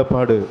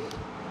അരുളപ്പാട്.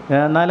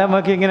 4-ാം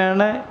വാക്യം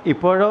ഇങ്ങനെയാണ്: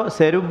 ഇപ്പോഴോ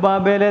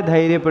സെരുബ്ബാബേലെ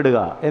ധൈര്യപ്പെടുക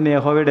എന്ന്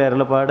യഹോവയുടെ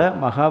അരുളപ്പാട്,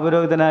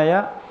 മഹാപുരോഹിതനായ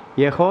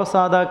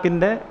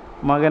യഹോസാദാക്കിൻ്റെ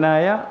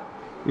മകനായ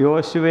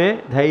യോശുവയെ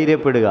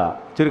ധൈര്യപ്പെടുക.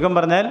 ചുരുക്കം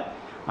പറഞ്ഞാൽ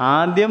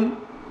ആദ്യം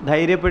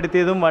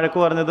ധൈര്യപ്പെടുത്തിയതും വഴക്ക്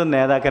പറഞ്ഞതും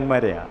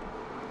നേതാക്കന്മാരെയാണ്.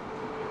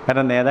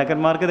 കാരണം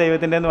നേതാക്കന്മാർക്ക്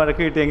ദൈവത്തിൻ്റെ നിന്ന്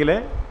വഴക്ക് കിട്ടിയെങ്കിൽ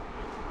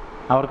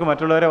അവർക്ക്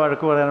മറ്റുള്ളവരെ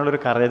വഴക്ക് പറയാനുള്ളൊരു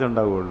കറേജ്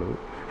ഉണ്ടാവുകയുള്ളൂ,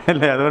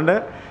 അല്ലേ? അതുകൊണ്ട്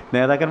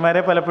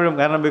നേതാക്കന്മാരെ പലപ്പോഴും,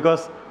 കാരണം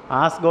because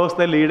as goes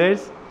the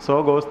leaders so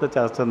goes the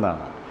church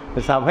എന്നാണ്.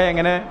 ഒരു സഭ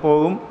എങ്ങനെ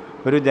പോകും,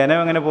 ഒരു ജനം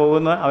എങ്ങനെ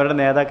പോകുന്ന അവരുടെ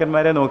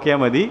നേതാക്കന്മാരെ നോക്കിയാൽ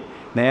മതി.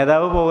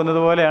 നേതാവ് പോകുന്നത്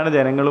പോലെയാണ്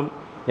ജനങ്ങളും.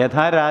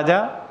 യഥാ രാജ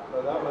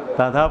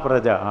തഥാ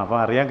പ്രജ. അപ്പോൾ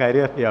അറിയാൻ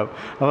കാര്യം അറിയാം.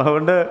 അപ്പോൾ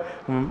അതുകൊണ്ട്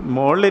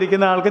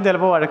മുകളിലിരിക്കുന്ന ആൾക്കും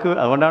ചിലപ്പോൾ വഴക്ക്,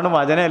 അതുകൊണ്ടാണ്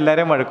വചനം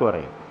എല്ലാവരെയും വഴക്ക്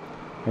പറയും.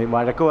 ഈ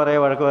വഴക്ക്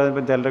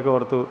പറയുമ്പോൾ ചിലരൊക്കെ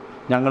ഓർത്തു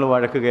ഞങ്ങൾ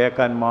വഴക്ക്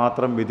കേൾക്കാൻ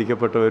മാത്രം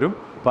വിധിക്കപ്പെട്ടവരും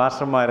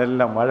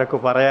പാസ്റ്റർമാരെല്ലാം വഴക്ക്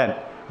പറയാൻ.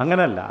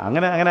 അങ്ങനല്ല,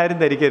 അങ്ങനെ ആരും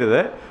ധരിക്കരുത്.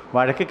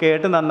 വഴക്ക്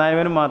കേട്ട്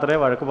നന്നായവനും മാത്രമേ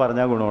വഴക്ക്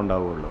പറഞ്ഞാൽ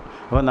ഗുണമുണ്ടാവുകയുള്ളൂ.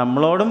 അപ്പോൾ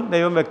നമ്മളോടും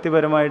ദൈവം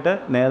വ്യക്തിപരമായിട്ട്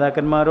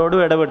നേതാക്കന്മാരോടും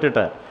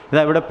ഇടപെട്ടിട്ട്,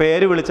 ഇതാ ഇവിടെ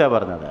പേര് വിളിച്ചാണ്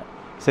പറഞ്ഞത്.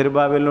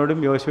 സെരുബ്ബാബേലിനോടും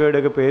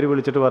യോശുവയുടെയൊക്കെ പേര്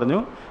വിളിച്ചിട്ട് പറഞ്ഞു,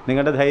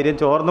 നിങ്ങളുടെ ധൈര്യം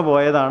ചോർന്നു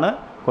പോയതാണ്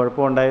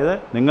കുഴപ്പമുണ്ടായത്,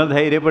 നിങ്ങൾ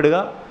ധൈര്യപ്പെടുക,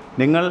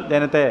 നിങ്ങൾ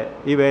ജനത്തെ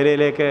ഈ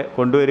വേലയിലേക്ക്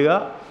കൊണ്ടുവരിക.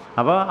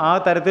 അപ്പോൾ ആ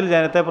തരത്തിൽ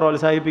ജനത്തെ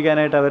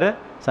പ്രോത്സാഹിപ്പിക്കാനായിട്ട് അവർ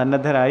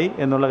സന്നദ്ധരായി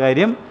എന്നുള്ള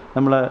കാര്യം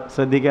നമ്മൾ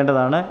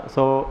ശ്രദ്ധിക്കേണ്ടതാണ്.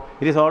 So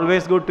it is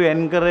always good to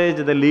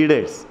encourage the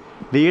leaders.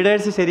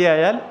 Leaders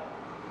ശരിയായാൽ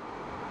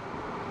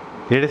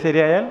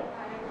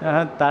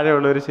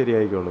താഴെയുള്ളവർ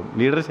ശരിയായിക്കോളും.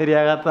 ലീഡർ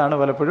ശരിയാകാത്തതാണ്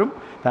പലപ്പോഴും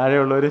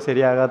താഴെയുള്ളവർ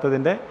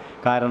ശരിയാകാത്തതിൻ്റെ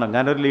കാരണം.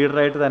 ഞാനൊരു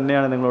ലീഡറായിട്ട്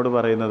തന്നെയാണ് നിങ്ങളോട്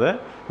പറയുന്നത്.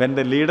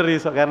 എൻ്റെ ലീഡർ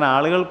ഈസ്, കാരണം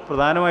ആളുകൾ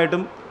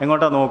പ്രധാനമായിട്ടും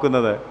എങ്ങോട്ടാണ്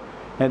നോക്കുന്നത്?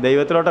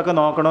 ദൈവത്തിലോട്ടൊക്കെ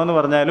നോക്കണമെന്ന്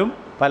പറഞ്ഞാലും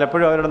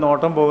പലപ്പോഴും അവരുടെ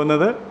നോട്ടം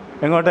പോകുന്നത്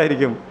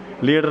എങ്ങോട്ടായിരിക്കും?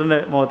 ലീഡറിൻ്റെ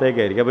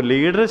മുഖത്തേക്കായിരിക്കും. അപ്പോൾ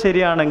ലീഡർ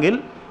ശരിയാണെങ്കിൽ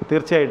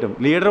തീർച്ചയായിട്ടും,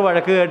 ലീഡർ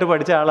വഴക്ക് കേട്ട്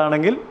പഠിച്ച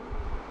ആളാണെങ്കിൽ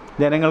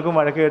ജനങ്ങൾക്കും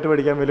വഴക്ക് കേട്ട്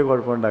പഠിക്കാൻ വലിയ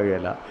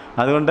കുഴപ്പമുണ്ടാകുകയില്ല.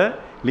 അതുകൊണ്ട്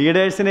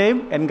ലീഡേഴ്സിനെയും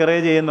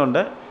എൻകറേജ്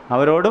ചെയ്യുന്നുണ്ട്,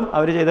 അവരോടും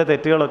അവർ ചെയ്ത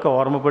തെറ്റുകളൊക്കെ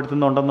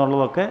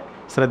ഓർമ്മപ്പെടുത്തുന്നുണ്ടെന്നുള്ളതൊക്കെ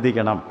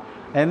ശ്രദ്ധിക്കണം.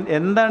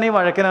 എന്താണ് ഈ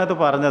വഴക്കിനകത്ത്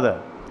പറഞ്ഞത്?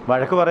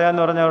 വഴക്ക്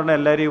പറയാമെന്ന് പറഞ്ഞ ഉടനെ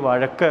എല്ലാവരും ഈ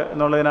വഴക്ക്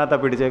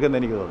എന്നുള്ളതിനകത്താണ് പിടിച്ചേക്കെന്ന്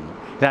എനിക്ക് തോന്നുന്നു.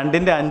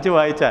 2:5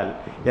 വായിച്ചാൽ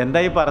എന്താ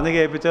ഈ പറഞ്ഞു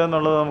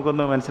കേൾപ്പിച്ചതെന്നുള്ളത്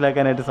നമുക്കൊന്ന്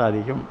മനസ്സിലാക്കാനായിട്ട്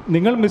സാധിക്കും.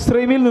 നിങ്ങൾ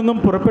മിസ്രൈമിൽ നിന്നും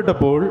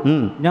പുറപ്പെട്ടപ്പോൾ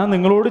ഞാൻ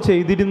നിങ്ങളോട്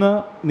ചെയ്തിരുന്ന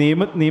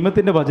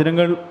നിയമത്തിൻ്റെ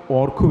വചനങ്ങൾ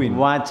ഓർക്കുവിൻ.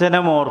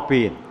 വചനം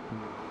ഓർപ്പീൻ.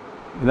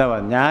 ഇതാ,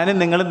 ഞാനും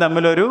നിങ്ങളും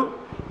തമ്മിലൊരു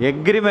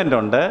എഗ്രിമെൻ്റ്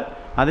ഉണ്ട്,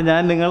 അത്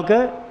ഞാൻ നിങ്ങൾക്ക്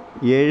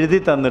എഴുതി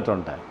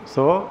തന്നിട്ടുണ്ട്.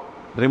 So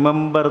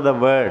remember the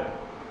word.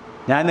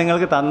 ഞാൻ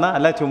നിങ്ങൾക്ക് തന്ന,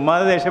 അല്ല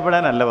ചുമ്മാതെ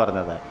ദേഷ്യപ്പെടാനല്ല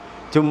പറഞ്ഞത്,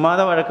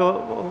 ചുമ്മാതെ വഴക്ക്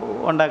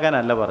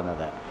ഉണ്ടാക്കാനല്ല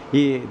പറഞ്ഞത്.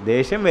 ഈ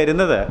ദേഷ്യം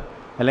വരുന്നത്,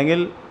 അല്ലെങ്കിൽ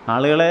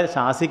ആളുകളെ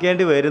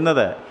ശാസിക്കേണ്ടി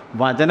വരുന്നത്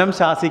വചനം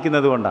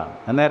ശാസിക്കുന്നത് കൊണ്ടാണ്.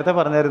 ഞാൻ നേരത്തെ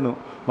പറഞ്ഞായിരുന്നു,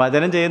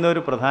 വചനം ചെയ്യുന്ന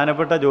ഒരു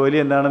പ്രധാനപ്പെട്ട ജോലി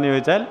എന്താണെന്ന്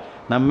ചോദിച്ചാൽ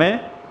നമ്മെ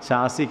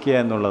ശാസിക്കുക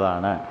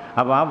എന്നുള്ളതാണ്.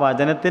 അപ്പോൾ ആ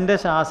വചനത്തിൻ്റെ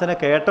ശാസന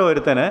കേട്ട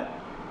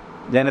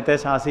ജനത്തെ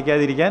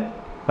ശാസിക്കാതിരിക്കാൻ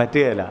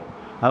പറ്റുകയില്ല.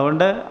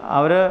 അതുകൊണ്ട്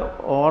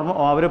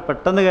അവർ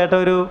പെട്ടെന്ന് കേട്ട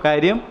ഒരു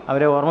കാര്യം,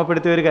 അവരെ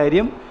ഓർമ്മപ്പെടുത്തിയ ഒരു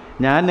കാര്യം,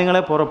 ഞാൻ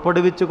നിങ്ങളെ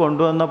പുറപ്പെടുവിച്ച്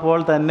കൊണ്ടുവന്നപ്പോൾ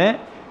തന്നെ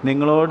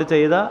നിങ്ങളോട്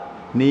ചെയ്ത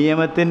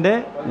നിയമത്തിൻ്റെ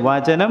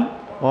വചനം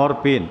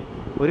ഓർപ്പീൻ.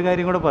 ഒരു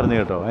കാര്യം കൂടെ പറഞ്ഞു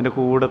കേട്ടോ അതിൻ്റെ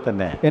കൂടെ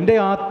തന്നെ, എൻ്റെ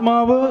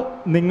ആത്മാവ്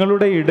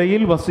നിങ്ങളുടെ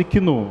ഇടയിൽ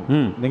വസിക്കുന്നു,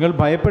 നിങ്ങൾ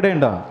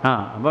ഭയപ്പെടേണ്ട.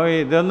 അപ്പോൾ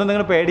ഇതൊന്നും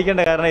നിങ്ങൾ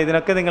പേടിക്കേണ്ട, കാരണം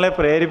ഇതിനൊക്കെ നിങ്ങളെ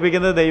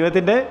പ്രേരിപ്പിക്കുന്നത്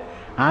ദൈവത്തിൻ്റെ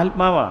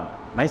ആത്മാവാണ്.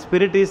 My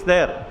spirit is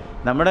there.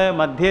 നമ്മുടെ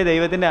മധ്യേ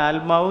ദൈവത്തിൻ്റെ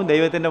ആത്മാവും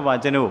ദൈവത്തിൻ്റെ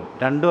വചനവും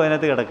രണ്ടും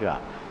അതിനകത്ത് കിടക്കുക.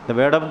 The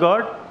word of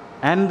God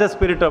and the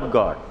spirit of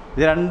God.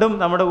 ഇത് രണ്ടും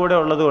നമ്മുടെ കൂടെ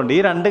ഉള്ളതുകൊണ്ട് ഈ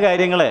രണ്ട്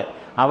കാര്യങ്ങളെ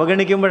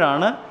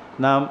അവഗണിക്കുമ്പോഴാണ്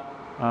നാം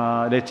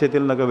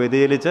ലക്ഷ്യത്തിൽ നിന്നൊക്കെ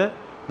വ്യതിചലിച്ച്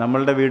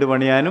നമ്മളുടെ വീട്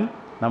പണിയാനും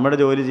നമ്മുടെ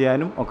ജോലി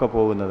ചെയ്യാനും ഒക്കെ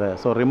പോകുന്നത്.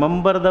 So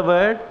remember the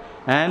word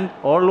and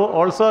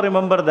also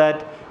remember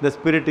that the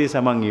spirit is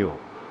among U.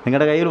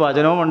 നിങ്ങളുടെ കയ്യിൽ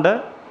വചനവുമുണ്ട്,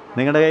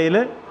 നിങ്ങളുടെ കയ്യിൽ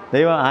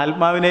ദൈവം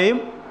ആത്മാവിനെയും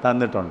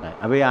തന്നിട്ടുണ്ട്.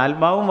 അപ്പോൾ ഈ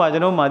ആത്മാവും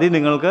വചനവും മതി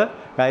നിങ്ങൾക്ക്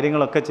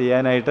കാര്യങ്ങളൊക്കെ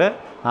ചെയ്യാനായിട്ട്.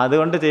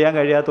 അതുകൊണ്ട് ചെയ്യാൻ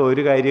കഴിയാത്ത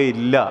ഒരു കാര്യവും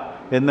ഇല്ല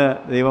എന്ന്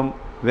ദൈവം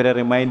ഇവരെ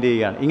റിമൈൻഡ്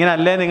ചെയ്യുകയാണ്.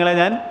 ഇങ്ങനല്ലേ നിങ്ങളെ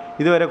ഞാൻ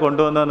ഇതുവരെ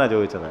കൊണ്ടുവന്നതെന്നാണ്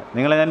ചോദിച്ചത്.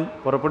 നിങ്ങളെ ഞാൻ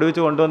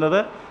പുറപ്പെടുവിച്ച് കൊണ്ടുവന്നത്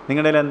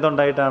നിങ്ങളുടെ കയ്യിൽ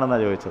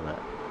എന്തുണ്ടായിട്ടാണെന്നാണ് ചോദിച്ചത്,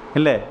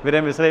 ഇല്ലേ? ഇവരെ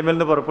മിസ്രൈമിൽ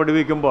നിന്ന്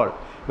പുറപ്പെടുവിക്കുമ്പോൾ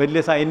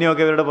വലിയ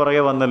സൈന്യമൊക്കെ ഇവരുടെ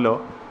പുറകെ വന്നല്ലോ.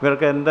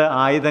 ഇവർക്ക് എന്ത്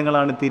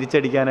ആയുധങ്ങളാണ്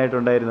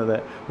തിരിച്ചടിക്കാനായിട്ടുണ്ടായിരുന്നത്?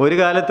 ഒരു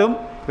കാലത്തും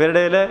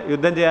ഇവരുടെ കയ്യിൽ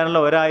യുദ്ധം ചെയ്യാനുള്ള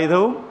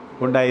ഒരായുധവും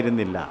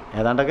ഉണ്ടായിരുന്നില്ല.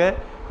 ഏതാണ്ടൊക്കെ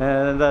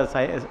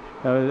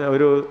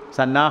ഒരു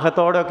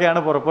സന്നാഹത്തോടെയൊക്കെയാണ്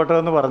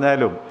പുറപ്പെട്ടതെന്ന്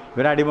പറഞ്ഞാലും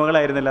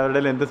ഇവരടിമകളായിരുന്നില്ല.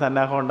 അവരുടെ എന്ത്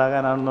സന്നാഹം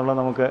ഉണ്ടാകാനാണെന്നുള്ളത്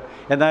നമുക്ക്.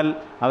 എന്നാൽ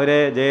അവരെ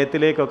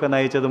ജയത്തിലേക്കൊക്കെ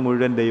നയിച്ചത്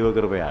മുഴുവൻ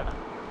ദൈവകൃപയാണ്.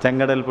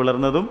 ചെങ്കടൽ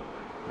പിളർന്നതും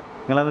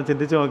നിങ്ങളന്ന്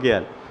ചിന്തിച്ച്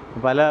നോക്കിയാൽ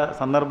പല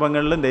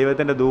സന്ദർഭങ്ങളിലും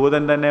ദൈവത്തിൻ്റെ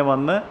ദൂതൻ തന്നെ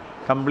വന്ന്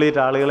കംപ്ലീറ്റ്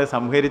ആളുകളെ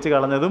സംഹരിച്ച്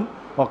കളഞ്ഞതും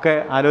ഒക്കെ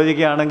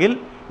ആലോചിക്കുകയാണെങ്കിൽ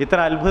ഇത്ര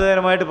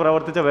അത്ഭുതകരമായിട്ട്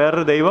പ്രവർത്തിച്ച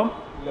വേറൊരു ദൈവം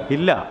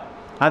ഇല്ല.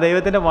 ആ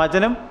ദൈവത്തിൻ്റെ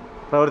വചനം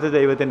പ്രവർത്തിച്ച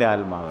ദൈവത്തിൻ്റെ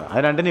ആത്മാവ്,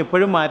 അത് രണ്ടിനും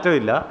ഇപ്പോഴും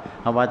മാറ്റമില്ല.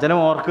 ആ വചനം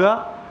ഓർക്കുക,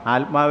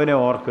 ആത്മാവിനെ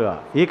ഓർക്കുക.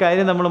 ഈ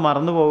കാര്യം നമ്മൾ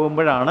മറന്നു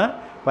പോകുമ്പോഴാണ്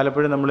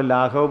പലപ്പോഴും നമ്മൾ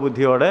ലാഘവ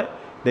ബുദ്ധിയോടെ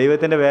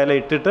ദൈവത്തിൻ്റെ വേല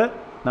ഇട്ടിട്ട്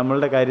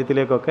നമ്മളുടെ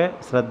കാര്യത്തിലേക്കൊക്കെ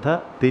ശ്രദ്ധ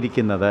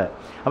തിരിക്കുന്നത്.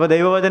 അപ്പോൾ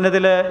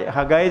ദൈവവചനത്തിൽ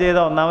ഹഗായി ചെയ്ത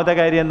ഒന്നാമത്തെ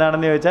കാര്യം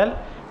എന്താണെന്ന് ചോദിച്ചാൽ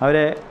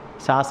അവരെ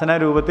ശാസന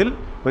രൂപത്തിൽ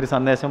ഒരു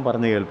സന്ദേശം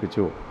പറഞ്ഞു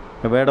കേൾപ്പിച്ചു.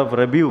 വേർഡ് ഓഫ്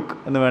റെബ്യൂക്ക്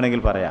എന്ന്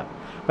വേണമെങ്കിൽ പറയാം.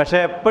 പക്ഷേ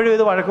എപ്പോഴും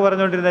ഇത് വഴക്ക്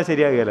പറഞ്ഞുകൊണ്ടിരുന്നാൽ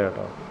ശരിയാകില്ല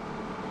കേട്ടോ.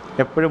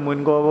 എപ്പോഴും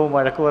മുൻകോപവും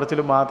വഴക്ക്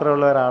പറച്ചിലും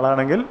മാത്രമുള്ള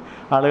ഒരാളാണെങ്കിൽ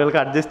ആളുകൾക്ക്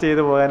അഡ്ജസ്റ്റ്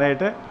ചെയ്ത്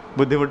പോകാനായിട്ട്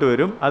ബുദ്ധിമുട്ട്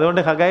വരും.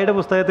 അതുകൊണ്ട് ഹഗായിയുടെ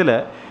പുസ്തകത്തിൽ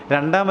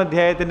 2-ാം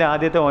അധ്യായത്തിൻ്റെ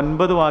ആദ്യത്തെ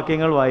 9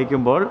 വാക്യങ്ങൾ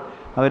വായിക്കുമ്പോൾ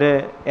അവരെ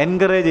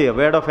എൻകറേജ് ചെയ്യുക,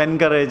 വേർഡ് ഓഫ്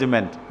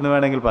എൻകറേജ്മെൻറ്റ് എന്ന്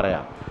വേണമെങ്കിൽ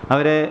പറയാം.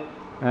 അവരെ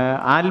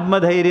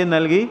ആത്മധൈര്യം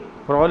നൽകി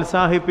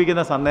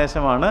പ്രോത്സാഹിപ്പിക്കുന്ന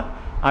സന്ദേശമാണ്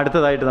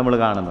അടുത്തതായിട്ട് നമ്മൾ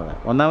കാണുന്നത്.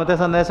 ഒന്നാമത്തെ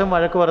സന്ദേശം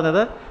വഴക്ക്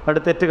പറഞ്ഞത്,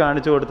 അവിടെ തെറ്റ്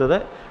കാണിച്ചു കൊടുത്തത്,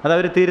 അത്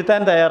അവർ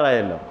തിരുത്താൻ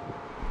തയ്യാറായല്ലോ.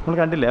 നമ്മൾ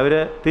കണ്ടില്ലേ, അവർ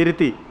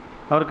തിരുത്തി,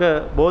 അവർക്ക്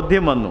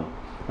ബോധ്യം വന്നു,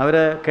 അവർ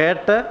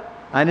കേട്ട്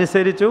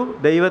അനുസരിച്ചു,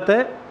 ദൈവത്തെ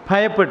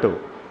ഭയപ്പെട്ടു.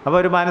 അപ്പോൾ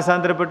അവർ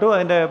മാനസാന്തരപ്പെട്ടു,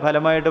 അതിൻ്റെ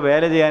ഫലമായിട്ട്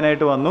വേല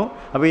ചെയ്യാനായിട്ട് വന്നു.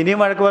 അപ്പോൾ ഇനിയും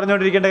വഴക്ക്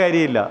പറഞ്ഞുകൊണ്ടിരിക്കേണ്ട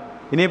കാര്യമില്ല.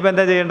 ഇനിയിപ്പോൾ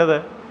എന്താ ചെയ്യേണ്ടത്?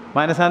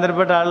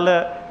 മാനസാന്തരപ്പെട്ട ആളിൽ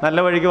നല്ല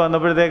വഴിക്ക്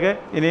വന്നപ്പോഴത്തേക്ക്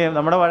ഇനി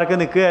നമ്മുടെ വഴക്ക്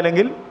നിൽക്കുക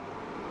അല്ലെങ്കിൽ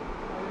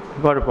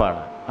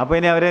കുഴപ്പമാണ്. അപ്പോൾ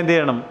ഇനി അവരെന്ത്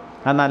ചെയ്യണം?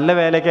 ആ നല്ല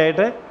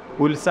വേലയ്ക്കായിട്ട്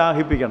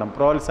ഉത്സാഹിപ്പിക്കണം,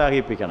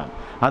 പ്രോത്സാഹിപ്പിക്കണം.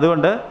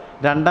 അതുകൊണ്ട്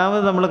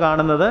രണ്ടാമത് നമ്മൾ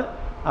കാണുന്നത്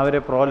അവരെ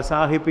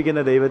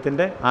പ്രോത്സാഹിപ്പിക്കുന്ന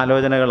ദൈവത്തിൻ്റെ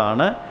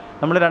ആലോചനകളാണ്.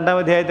 നമ്മൾ 2-ാം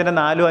അധ്യായത്തിൻ്റെ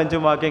 4-ഉം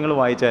 5-ഉം വാക്യങ്ങൾ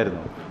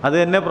വായിച്ചായിരുന്നു. അത്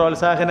തന്നെ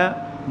പ്രോത്സാഹന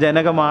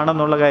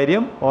ജനകമാണെന്നുള്ള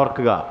കാര്യം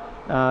ഓർക്കുക.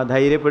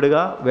 ധൈര്യപ്പെടുക,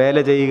 വേല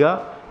ചെയ്യുക,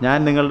 ഞാൻ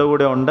നിങ്ങളുടെ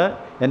കൂടെ ഉണ്ട്,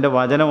 എൻ്റെ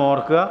വചനം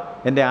ഓർക്കുക,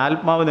 എൻ്റെ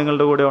ആത്മാവ്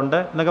നിങ്ങളുടെ കൂടെ ഉണ്ട്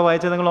എന്നൊക്കെ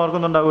വായിച്ചാൽ നിങ്ങൾ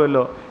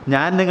ഓർക്കുന്നുണ്ടാവുമല്ലോ.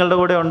 ഞാൻ നിങ്ങളുടെ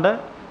കൂടെ ഉണ്ട്,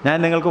 ഞാൻ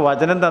നിങ്ങൾക്ക്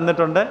വചനം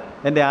തന്നിട്ടുണ്ട്,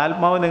 എൻ്റെ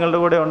ആത്മാവ് നിങ്ങളുടെ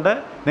കൂടെ ഉണ്ട്,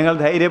 നിങ്ങൾ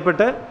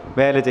ധൈര്യപ്പെട്ട്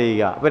വേല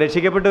ചെയ്യുക. അപ്പോൾ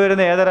രക്ഷിക്കപ്പെട്ട്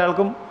വരുന്ന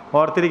ഏതൊരാൾക്കും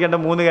ഓർത്തിരിക്കേണ്ട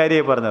 3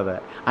 കാര്യമായി പറഞ്ഞത്.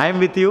 I M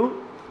with you,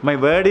 my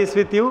word is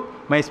with you,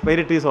 my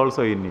spirit is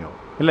also in U.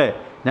 അല്ലേ?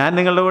 ഞാൻ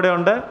നിങ്ങളുടെ കൂടെ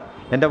ഉണ്ട്,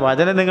 എൻ്റെ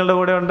വചനം നിങ്ങളുടെ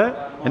കൂടെ ഉണ്ട്,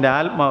 എൻ്റെ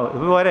ആത്മാവ്.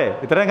 ഇത് പോരെ?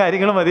 ഇത്രയും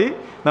കാര്യങ്ങൾ മതി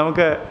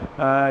നമുക്ക്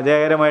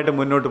ജയകരമായിട്ട്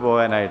മുന്നോട്ട്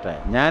പോകാനായിട്ട്.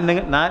 ഞാൻ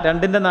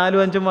 2-ന്റെ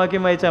 4-ഉം 5-ഉം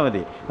വാക്യം വായിച്ചാൽ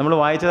മതി. നമ്മൾ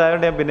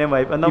വായിച്ചതായതുകൊണ്ട് ഞാൻ പിന്നെയും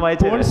എന്താ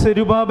വായിച്ചത്?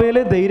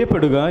 സെരുബാബേലെ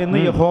ധൈര്യപ്പെടുക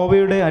എന്ന്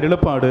യഹോവയുടെ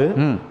അരുളപ്പാട്.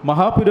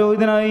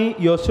 മഹാപുരോഹിതനായി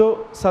യോശോ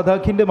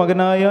സദാക്കിന്റെ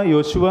മകനായ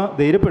യോശുവ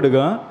ധൈര്യപ്പെടുക.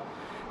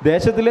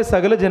 ദേശത്തിലെ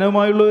സകല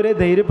ജനവുമായുള്ളവരെ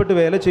ധൈര്യപ്പെട്ട്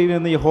വേല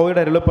ചെയ്യുമെന്ന് യഹോവയുടെ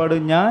അരുളപ്പാട്.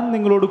 ഞാൻ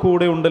നിങ്ങളോട്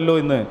കൂടെ ഉണ്ടല്ലോ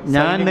എന്ന്.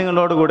 ഞാൻ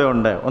നിങ്ങളോട് കൂടെ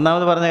ഉണ്ട്.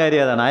 ഒന്നാമത് പറഞ്ഞ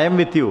കാര്യം അതാണ്. ഐ എം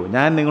വിത്ത് യു,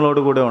 ഞാൻ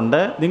നിങ്ങളോട് കൂടെ ഉണ്ട്.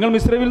 നിങ്ങൾ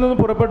മിസ്രൈമിൽ നിന്ന്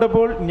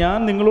പുറപ്പെട്ടപ്പോൾ ഞാൻ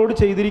നിങ്ങളോട്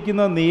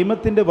ചെയ്തിരിക്കുന്ന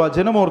നിയമത്തിന്റെ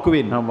വചനം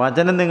ഓർക്കുവിൻ.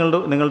 വചനം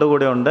നിങ്ങളുടെ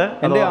കൂടെ ഉണ്ട്.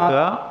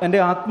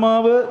 എൻ്റെ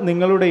ആത്മാവ്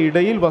നിങ്ങളുടെ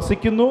ഇടയിൽ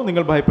വസിക്കുന്നു,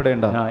 നിങ്ങൾ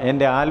ഭയപ്പെടേണ്ട.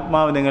 എൻ്റെ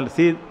ആത്മാവ്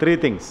സീ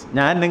 3 things.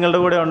 ഞാൻ നിങ്ങളുടെ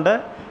കൂടെ ഉണ്ട്,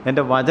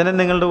 എൻ്റെ വചനം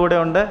നിങ്ങളുടെ കൂടെ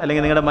ഉണ്ട്,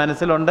 അല്ലെങ്കിൽ നിങ്ങളുടെ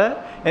മനസ്സിലുണ്ട്,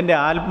 എൻ്റെ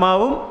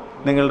ആത്മാവും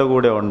നിങ്ങളുടെ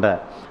കൂടെ ഉണ്ട്.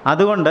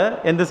 അതുകൊണ്ട്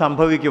എന്ത്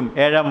സംഭവിക്കും?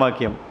 7-ാം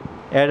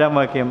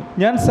വാക്യം.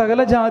 ഞാൻ സകല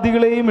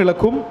ജാതികളെയും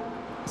ഇളക്കും,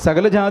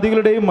 സകല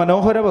ജാതികളുടെയും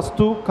മനോഹര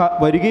വസ്തു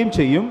വരികയും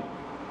ചെയ്യും.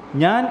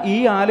 ഞാൻ ഈ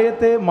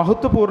ആലയത്തെ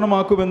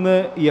മഹത്വപൂർണ്ണമാക്കുമെന്ന്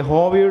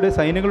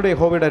സൈന്യങ്ങളുടെ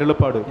യഹോവയുടെ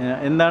അരുളപ്പാട്.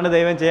 എന്താണ്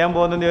ദൈവം ചെയ്യാൻ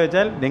പോകുന്നതെന്ന്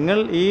ചോദിച്ചാൽ, നിങ്ങൾ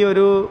ഈ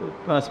ഒരു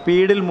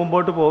സ്പീഡിൽ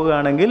മുമ്പോട്ട്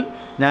പോവുകയാണെങ്കിൽ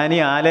ഞാൻ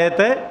ഈ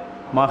ആലയത്തെ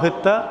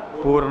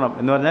മഹത്വപൂർണ്ണം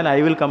എന്ന് പറഞ്ഞാൽ I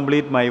will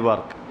complete my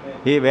work.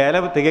 ഈ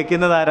വേല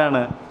തികയ്ക്കുന്നത്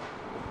ആരാണ്?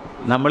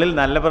 നമ്മളിൽ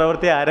നല്ല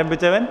പ്രവൃത്തി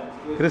ആരംഭിച്ചവൻ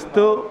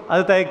ക്രിസ്തു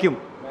അത് തയ്ക്കും.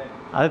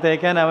 അത്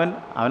തയ്ക്കാൻ അവൻ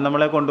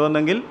നമ്മളെ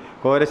കൊണ്ടുവന്നെങ്കിൽ,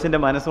 കോരശിൻ്റെ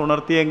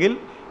മനസ്സുണർത്തിയെങ്കിൽ,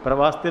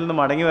 പ്രവാസത്തിൽ നിന്ന്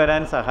മടങ്ങി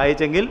വരാൻ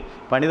സഹായിച്ചെങ്കിൽ,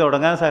 പണി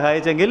തുടങ്ങാൻ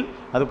സഹായിച്ചെങ്കിൽ,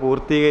 അത്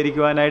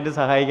പൂർത്തീകരിക്കുവാനായിട്ട്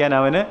സഹായിക്കാൻ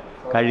അവന്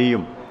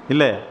കഴിയും.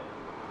 ഇല്ലേ?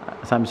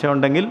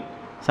 സംശയമുണ്ടെങ്കിൽ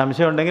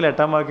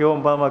 8-ാം വാക്യവും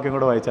 9-ാം വാക്യം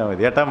കൂടെ വായിച്ചാൽ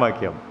മതി. 8-ാം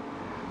വാക്യം.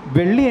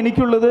 വെള്ളി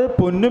എനിക്കുള്ളത്,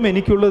 പൊന്നും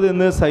എനിക്കുള്ളത്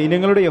എന്ന്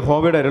സൈന്യങ്ങളുടെ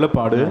യഹോവയുടെ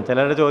അരുളപ്പാട്.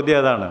 ചിലരുടെ ചോദ്യം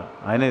അതാണ്.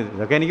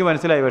 ഇതൊക്കെ എനിക്ക്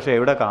മനസ്സിലായി, പക്ഷേ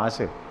എവിടെ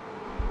കാശ്?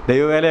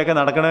 ദൈവവേലയൊക്കെ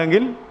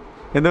നടക്കണമെങ്കിൽ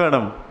എന്ത്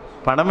വേണം?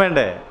 പണം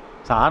വേണ്ടേ?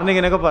 സാറിന്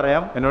ഇങ്ങനെയൊക്കെ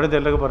പറയാം, എന്നോടും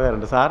ചിലരൊക്കെ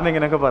പറയാറുണ്ട്, സാറിന്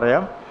ഇങ്ങനെയൊക്കെ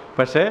പറയാം,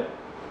 പക്ഷേ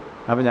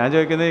അപ്പോൾ ഞാൻ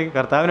ചോദിക്കുന്നത്, ഈ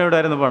കർത്താവിന്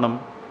എവിടെയായിരുന്നു പണം?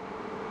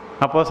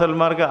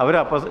 അപ്പോസ്തലന്മാർക്ക്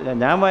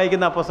ഞാൻ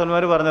വായിക്കുന്ന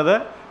അപ്പോസ്തലന്മാർ പറഞ്ഞത്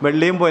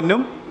വെള്ളിയും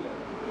പൊന്നും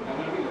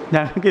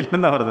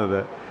ഞങ്ങൾക്കില്ലെന്നാണ് പറഞ്ഞത്.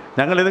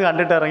 ഞങ്ങളിത്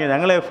കണ്ടിട്ട് ഇറങ്ങി,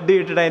 ഞങ്ങൾ FD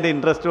ഇട്ടിട്ട് അതിൻ്റെ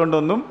ഇൻട്രസ്റ്റ്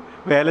കൊണ്ടൊന്നും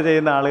വേല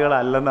ചെയ്യുന്ന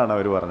ആളുകളല്ലെന്നാണ്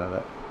അവർ പറഞ്ഞത്.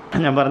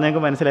 ഞാൻ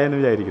പറഞ്ഞെങ്കിൽ മനസ്സിലായെന്ന്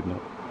വിചാരിക്കുന്നു.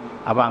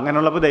 അപ്പോൾ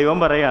അങ്ങനെയുള്ളപ്പോൾ ദൈവം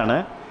പറയുകയാണ്,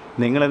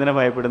 നിങ്ങളെന്തിനാ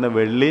ഭയപ്പെടുന്ന?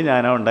 വെള്ളിയും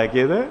ഞാനാണ്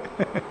ഉണ്ടാക്കിയത്,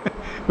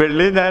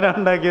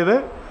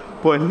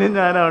 പൊന്നും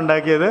ഞാനാണ്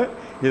ഉണ്ടാക്കിയത്,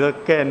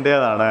 ഇതൊക്കെ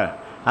എൻ്റേതാണ്.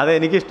 അത്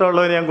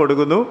എനിക്കിഷ്ടമുള്ളവർ ഞാൻ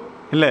കൊടുക്കുന്നു,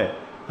 ഇല്ലേ?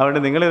 അതുകൊണ്ട്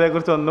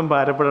നിങ്ങളിതേക്കുറിച്ച് ഒന്നും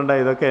ഭാരപ്പെടേണ്ട,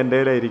 ഇതൊക്കെ എൻ്റെ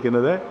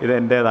കയ്യിലായിരിക്കുന്നത്, ഇത്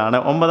എൻ്റേതാണ്.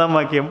 9-ാം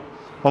വാക്യം.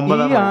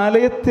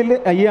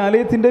 ഈ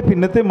ആലയത്തിന്റെ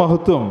പിന്നത്തെ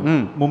മഹത്വം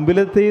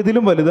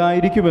മുമ്പിലത്തേതിലും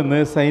വലുതായിരിക്കുമെന്ന്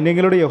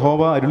സൈന്യങ്ങളുടെ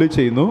യഹോവ അരുളി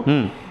ചെയ്യുന്നു.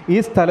 ഈ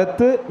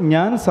സ്ഥലത്ത്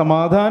ഞാൻ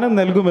സമാധാനം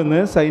നൽകുമെന്ന്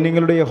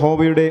സൈന്യങ്ങളുടെ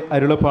യഹോവയുടെ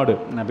അരുളപ്പാട്.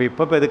 അപ്പോൾ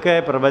ഇപ്പോൾ പെതുക്കെ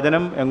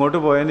പ്രവചനം എങ്ങോട്ട്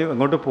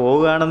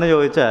പോവുകയാണെന്ന്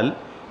ചോദിച്ചാൽ,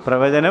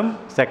 പ്രവചനം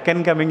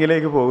സെക്കൻഡ്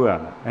കമ്മിങ്ങിലേക്ക്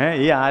പോവുകയാണ്.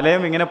 ഈ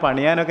ആലയം ഇങ്ങനെ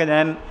പണിയാനൊക്കെ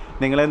ഞാൻ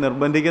നിങ്ങളെ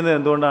നിർബന്ധിക്കുന്നത്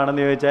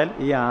എന്തുകൊണ്ടാണെന്ന് ചോദിച്ചാൽ,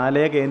 ഈ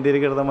ആലയ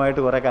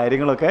കേന്ദ്രീകൃതമായിട്ട് കുറേ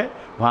കാര്യങ്ങളൊക്കെ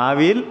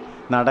ഭാവിയിൽ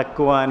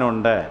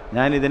നടക്കുവാനുണ്ട്.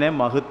 ഞാനിതിനെ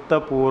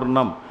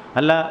മഹത്വപൂർണ്ണം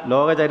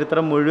ലോക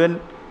ചരിത്രം മുഴുവൻ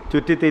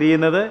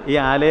ചുറ്റിത്തിരിയുന്നത് ഈ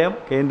ആലയം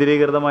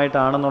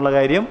കേന്ദ്രീകൃതമായിട്ടാണെന്നുള്ള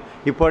കാര്യം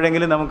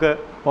ഇപ്പോഴെങ്കിലും നമുക്ക്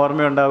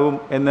ഓർമ്മയുണ്ടാകും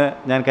എന്ന്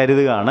ഞാൻ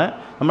കരുതുകയാണ്.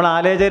 നമ്മൾ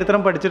ആലയ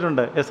ചരിത്രം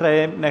പഠിച്ചിട്ടുണ്ട്.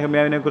 എസ്രായേം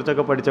നെഹമ്യാവിനെ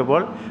കുറിച്ചൊക്കെ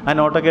പഠിച്ചപ്പോൾ ആ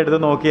നോട്ടൊക്കെ എടുത്ത്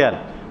നോക്കിയാൽ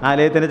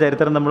ആലയത്തിൻ്റെ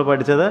ചരിത്രം നമ്മൾ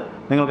പഠിച്ചത്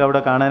നിങ്ങൾക്ക്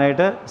അവിടെ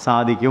കാണാനായിട്ട്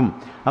സാധിക്കും.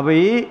 അപ്പോൾ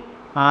ഈ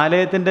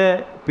ആലയത്തിൻ്റെ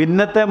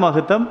പിന്നത്തെ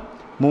മഹത്വം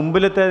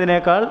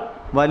മുമ്പിലത്തേതിനേക്കാൾ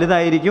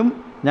വലുതായിരിക്കും.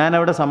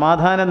 ഞാനവിടെ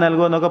സമാധാനം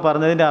നൽകുമെന്നൊക്കെ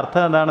പറഞ്ഞതിൻ്റെ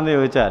അർത്ഥം എന്താണെന്ന്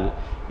ചോദിച്ചാൽ,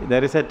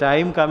 there is A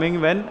time coming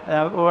when,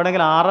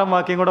 വേണമെങ്കിൽ 6-ാം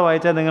വാക്യം കൂടെ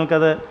വായിച്ചാൽ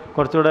നിങ്ങൾക്കത്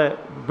കുറച്ചുകൂടെ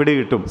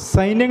പിടികിട്ടും.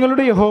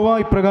 സൈന്യങ്ങളുടെ യഹോവ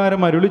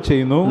ഇപ്രകാരം അരുളി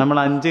ചെയ്യുന്നു. നമ്മൾ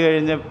 5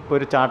 കഴിഞ്ഞ്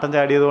ഒരു ചാട്ടം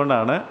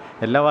ചാടിയതുകൊണ്ടാണ്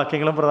എല്ലാ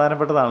വാക്യങ്ങളും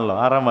പ്രധാനപ്പെട്ടതാണല്ലോ.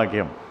 6-ാം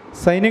വാക്യം,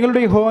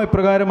 സൈന്യങ്ങളുടെ യഹോവ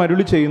ഇപ്രകാരം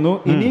അരുളി ചെയ്യുന്നു,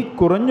 ഇനി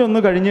കുറഞ്ഞൊന്ന്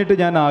കഴിഞ്ഞിട്ട്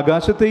ഞാൻ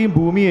ആകാശത്തെയും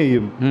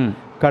ഭൂമിയെയും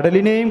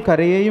കടലിനെയും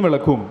കരയെയും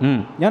ഇളക്കും.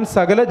 ഞാൻ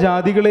സകല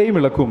ജാതികളെയും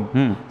ഇളക്കും.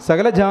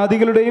 സകല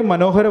ജാതികളുടെയും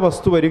മനോഹര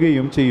വസ്തു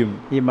വരികയും ചെയ്യും.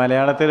 ഈ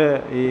മലയാളത്തിൽ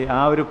ഈ ആ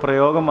ഒരു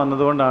പ്രയോഗം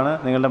വന്നതുകൊണ്ടാണ്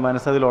നിങ്ങളുടെ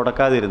മനസ്സതിൽ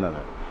ഉടക്കാതിരുന്നത്.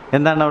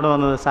 എന്താണ് അവിടെ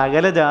വന്നത്?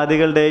 സകല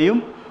ജാതികളുടെയും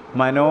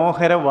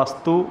മനോഹര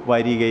വസ്തു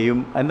വരികയും.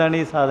 എന്താണ്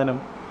ഈ സാധനം?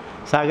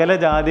 സകല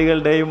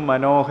ജാതികളുടെയും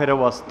മനോഹര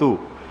വസ്തു.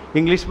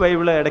 ഇംഗ്ലീഷ്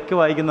ബൈബിൾ ഇടയ്ക്ക്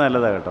വായിക്കുന്നത്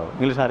നല്ലതാണ് കേട്ടോ.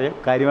 ഇംഗ്ലീഷ്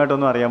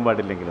കാര്യമായിട്ടൊന്നും അറിയാൻ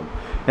പാടില്ലെങ്കിലും.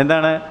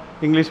 എന്താണ്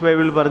ഇംഗ്ലീഷ്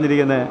ബൈബിളിൽ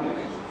പറഞ്ഞിരിക്കുന്നത്?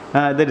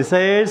 The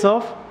desires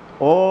of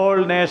all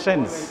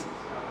Nations.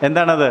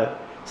 എന്താണത്?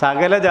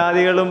 സകല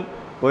ജാതികളും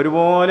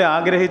ഒരുപോലെ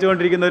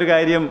ആഗ്രഹിച്ചുകൊണ്ടിരിക്കുന്ന ഒരു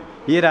കാര്യം,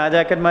 ഈ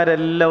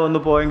രാജാക്കന്മാരെല്ലാം ഒന്ന്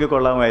പോയെങ്കിൽ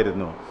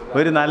കൊള്ളാമായിരുന്നു,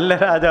 ഒരു നല്ല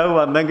രാജാവ്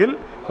വന്നെങ്കിൽ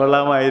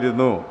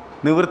കൊള്ളാമായിരുന്നു.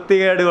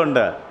 നിവൃത്തികേട്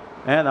കൊണ്ട്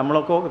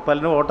നമ്മളൊക്കെ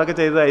പലരും വോട്ടൊക്കെ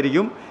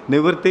ചെയ്തതായിരിക്കും.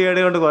 നിവൃത്തികേട്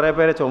കൊണ്ട് കുറേ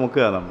പേരെ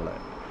ചുമക്കുക നമ്മൾ.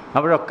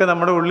 അപ്പോഴൊക്കെ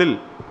നമ്മുടെ ഉള്ളിൽ,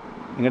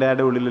 നിങ്ങളുടെ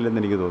ആരുടെ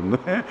ഉള്ളിലില്ലെന്ന് എനിക്ക് തോന്നുന്നു,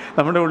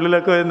 നമ്മുടെ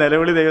ഉള്ളിലൊക്കെ ഒരു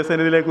നിലവിളി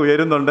ദൈവസന്നിധിയിലേക്ക്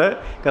ഉയരുന്നുണ്ട്.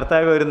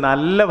 കർത്താവ്, ഒരു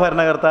നല്ല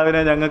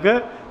ഭരണകർത്താവിനെ ഞങ്ങൾക്ക്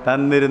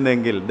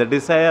തന്നിരുന്നെങ്കിൽ. The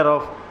desire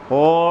of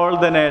all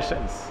the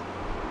Nations.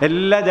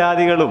 എല്ലാ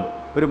ജാതികളും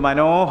ഒരു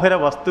മനോഹര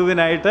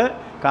വസ്തുവിനായിട്ട്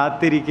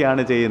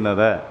കാത്തിരിക്കുകയാണ്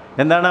ചെയ്യുന്നത്.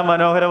 എന്താണ് ആ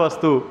മനോഹര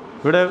വസ്തു?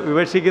 ഇവിടെ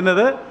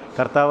വിവക്ഷിക്കുന്നത്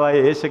കർത്താവായ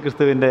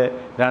യേശുക്രിസ്തുവിൻ്റെ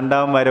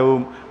 2-ാം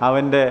വരവും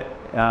അവൻ്റെ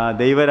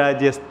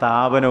ദൈവരാജ്യ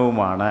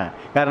സ്ഥാപനവുമാണ്.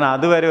 കാരണം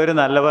അതുവരെ ഒരു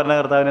നല്ല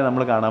ഭരണകർത്താവിനെ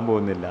നമ്മൾ കാണാൻ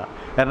പോകുന്നില്ല.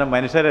 കാരണം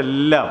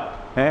മനുഷ്യരെല്ലാം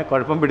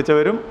കുഴപ്പം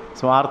പിടിച്ചവരും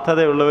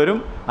സ്വാർത്ഥതയുള്ളവരും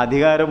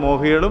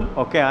അധികാരമോഹികളും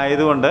ഒക്കെ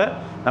ആയതുകൊണ്ട്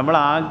നമ്മൾ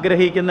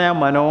ആഗ്രഹിക്കുന്ന ആ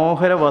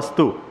മനോഹര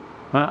വസ്തു,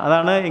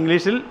 അതാണ്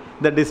ഇംഗ്ലീഷിൽ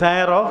the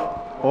desire of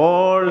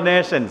all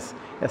Nations.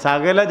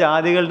 സകല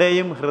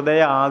ജാതികളുടെയും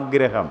ഹൃദയ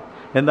ആഗ്രഹം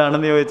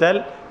എന്താണെന്ന് ചോദിച്ചാൽ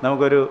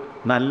നമുക്കൊരു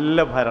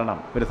നല്ല ഭരണം,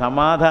 ഒരു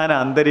സമാധാന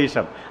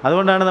അന്തരീക്ഷം.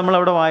 അതുകൊണ്ടാണ്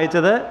നമ്മളവിടെ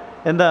വായിച്ചത്.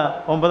 എന്താ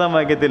 9-ാം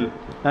വാക്യത്തിൽ?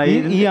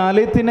 ഈ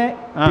ആലയത്തിന്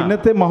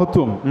പിന്നത്തെ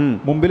മഹത്വം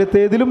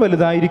മുമ്പിലത്തേതിലും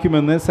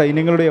വലുതായിരിക്കുമെന്ന്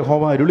സൈന്യങ്ങളുടെ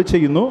യഹോവ അരുളി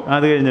ചെയ്യുന്നു.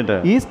 അത് കഴിഞ്ഞിട്ട്,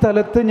 ഈ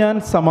സ്ഥലത്ത് ഞാൻ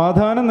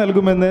സമാധാനം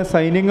നൽകുമെന്ന്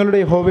സൈന്യങ്ങളുടെ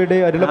യഹോവയുടെ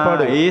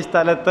അരുളപ്പാട്. ഈ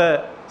സ്ഥലത്ത്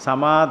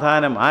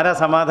സമാധാനം. ആരാ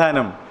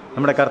സമാധാനം?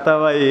 നമ്മുടെ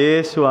കർത്താവായ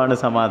യേശുവാണ്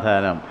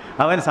സമാധാനം.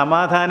 അവൻ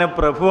സമാധാന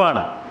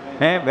പ്രഭുവാണ്.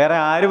 വേറെ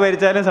ആര്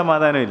ഭരിച്ചാലും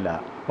സമാധാനമില്ല.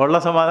 ഉള്ള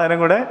സമാധാനം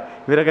കൂടെ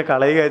ഇവരൊക്കെ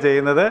കളയുക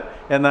ചെയ്യുന്നത്.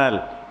 എന്നാൽ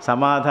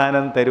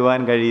സമാധാനം തരുവാൻ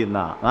കഴിയുന്ന,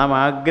 നാം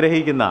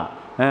ആഗ്രഹിക്കുന്ന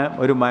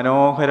ഒരു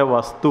മനോഹര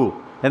വസ്തു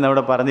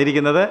എന്നവിടെ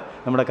പറഞ്ഞിരിക്കുന്നത്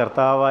നമ്മുടെ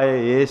കർത്താവായ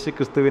യേശു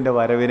ക്രിസ്തുവിൻ്റെ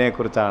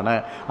വരവിനെക്കുറിച്ചാണ്.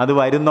 അത്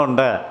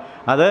വരുന്നുണ്ട്,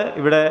 അത്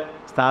ഇവിടെ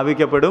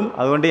സ്ഥാപിക്കപ്പെടും.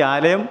 അതുകൊണ്ട് ഈ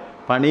ആലയം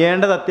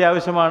പണിയേണ്ടത്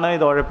അത്യാവശ്യമാണ്.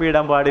 ഇത്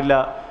ഉഴപ്പിയിടാൻ പാടില്ല.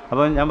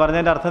 അപ്പം ഞാൻ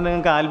പറഞ്ഞതിൻ്റെ അർത്ഥം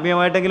നിങ്ങൾക്ക്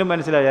ആത്മീയമായിട്ടെങ്കിലും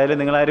മനസ്സിലായി. അതിൽ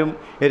നിങ്ങളാരും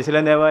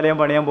യെരുശലേം ദേവാലയം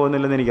പണിയാൻ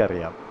പോകുന്നില്ലെന്ന്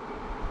എനിക്കറിയാം.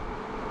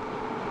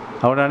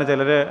 അവിടെയാണ്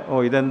ചിലർ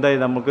ഇതെന്തായി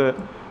നമുക്ക്.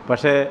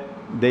 പക്ഷേ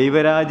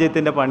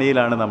ദൈവരാജ്യത്തിൻ്റെ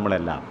പണിയിലാണ്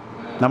നമ്മളെല്ലാം.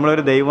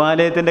 നമ്മളൊരു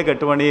ദൈവാലയത്തിൻ്റെ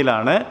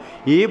കെട്ടുപണിയിലാണ്.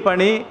 ഈ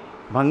പണി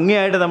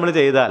ഭംഗിയായിട്ട് നമ്മൾ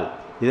ചെയ്താൽ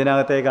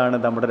ഇതിനകത്തേക്കാണ്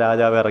നമ്മുടെ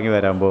രാജാവ് ഇറങ്ങി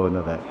വരാൻ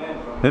പോകുന്നത്,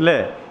 അല്ലേ?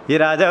 ഈ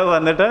രാജാവ്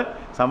വന്നിട്ട്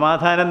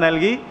സമാധാനം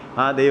നൽകി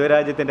ആ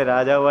ദൈവരാജ്യത്തിൻ്റെ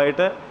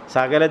രാജാവായിട്ട്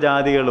സകല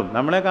ജാതികളും,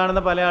 നമ്മളെ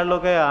കാണുന്ന പല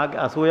ആളിലൊക്കെ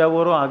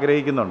അസൂയാപൂർവ്വം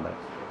ആഗ്രഹിക്കുന്നുണ്ട്.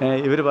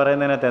 ഇവർ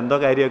പറയുന്നതിനകത്ത് എന്തോ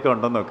കാര്യമൊക്കെ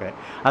ഉണ്ടെന്നൊക്കെ.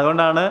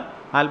 അതുകൊണ്ടാണ്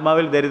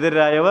ആത്മാവിൽ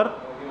ദരിദ്രരായവർ,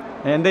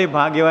 എൻ്റെ ഈ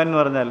ഭാഗ്യവാൻ എന്ന്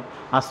പറഞ്ഞാൽ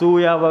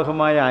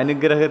അസൂയാവഹമായ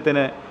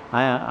അനുഗ്രഹത്തിന്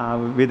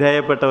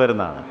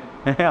വിധേയപ്പെട്ടവരെന്നാണ്.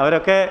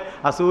 അവരൊക്കെ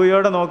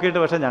അസൂയയോടെ നോക്കിയിട്ട്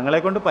പക്ഷേ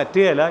ഞങ്ങളെക്കൊണ്ട്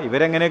പറ്റുകയില്ല,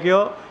 ഇവരെങ്ങനെയൊക്കെയോ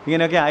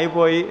ഇങ്ങനെയൊക്കെ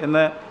ആയിപ്പോയി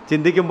എന്ന്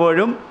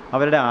ചിന്തിക്കുമ്പോഴും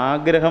അവരുടെ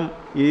ആഗ്രഹം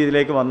ഈ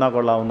ഇതിലേക്ക് വന്നാൽ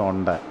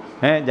കൊള്ളാവുന്നുണ്ട്.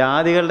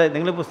 ജാതികളുടെ,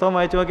 നിങ്ങൾ പുസ്തകം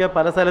വായിച്ചു നോക്കിയാൽ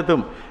പല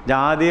സ്ഥലത്തും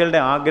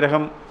ജാതികളുടെ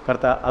ആഗ്രഹം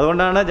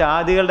അതുകൊണ്ടാണ്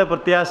ജാതികളുടെ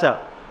പ്രത്യാശ.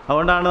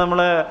 അതുകൊണ്ടാണ് നമ്മൾ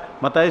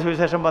മത്തായി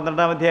സുവിശേഷം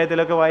 12-ാം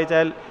അധ്യായത്തിലൊക്കെ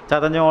വായിച്ചാൽ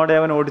ചതഞ്ഞോടെ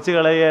അവൻ ഒടിച്ചു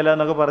കളയുകയില്ല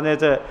എന്നൊക്കെ പറഞ്ഞു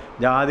വെച്ച്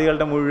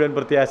ജാതികളുടെ മുഴുവൻ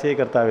പ്രത്യാശയെ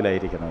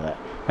കർത്താവിലായിരിക്കുന്നത്.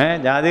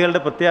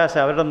 ജാതികളുടെ പ്രത്യാശ,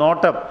 അവരുടെ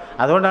നോട്ടം.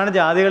 അതുകൊണ്ടാണ്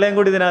ജാതികളെയും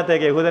കൂടി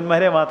ഇതിനകത്തേക്ക്,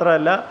 യഹൂദന്മാരെ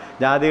മാത്രമല്ല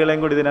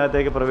ജാതികളെയും കൂടി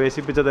ഇതിനകത്തേക്ക്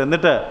പ്രവേശിപ്പിച്ചത്.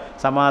 എന്നിട്ട്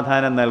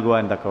സമാധാനം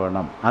നൽകുവാൻ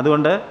തക്കവണ്ണം.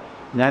 അതുകൊണ്ട്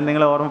ഞാൻ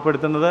നിങ്ങളെ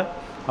ഓർമ്മപ്പെടുത്തുന്നത്,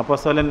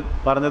 അപ്പോസ്തലൻ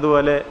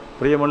പറഞ്ഞതുപോലെ,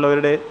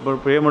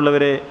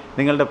 പ്രിയമുള്ളവരെ,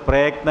 നിങ്ങളുടെ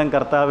പ്രയത്നം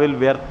കർത്താവിൽ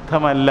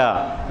വ്യർത്ഥമല്ല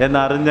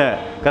എന്നറിഞ്ഞ്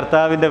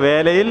കർത്താവിൻ്റെ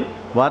വേലയിൽ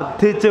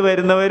വർദ്ധിച്ചു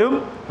വരുന്നവരും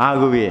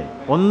ആകുകയും.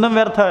 ഒന്നും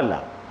വ്യർത്ഥമല്ല.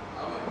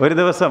 ഒരു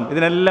ദിവസം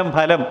ഇതിനെല്ലാം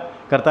ഫലം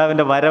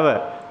കർത്താവിൻ്റെ വരവ്,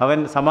 അവൻ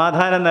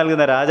സമാധാനം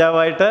നൽകുന്ന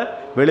രാജാവായിട്ട്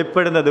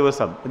വെളിപ്പെടുന്ന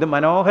ദിവസം. ഇത്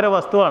മനോഹര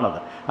വസ്തുവാണത്.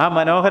 ആ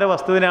മനോഹര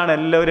വസ്തുവിനാണ്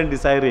എല്ലാവരും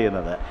ഡിസൈർ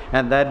ചെയ്യുന്നത്.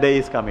 And that day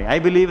is coming. I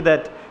believe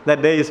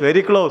that day is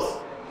very close.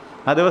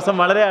 ആ ദിവസം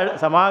വളരെ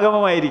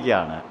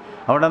സമാഗമമായിരിക്കുകയാണ്.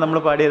 അവിടെ നമ്മൾ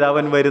പാടിയത്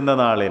അവൻ വരുന്ന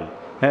നാളിൽ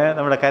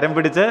നമ്മുടെ കരം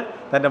പിടിച്ച്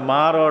തൻ്റെ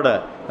മാറോട്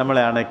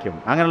നമ്മളെ അണയ്ക്കും.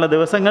 അങ്ങനെയുള്ള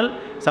ദിവസങ്ങൾ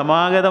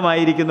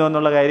സമാഗതമായിരിക്കുന്നു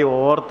എന്നുള്ള കാര്യം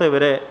ഓർത്ത്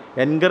ഇവരെ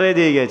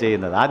എൻകറേജ് ചെയ്യുക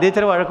ചെയ്യുന്നത്. ആദ്യം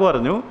ഇച്ചിരി വഴക്ക്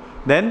പറഞ്ഞു,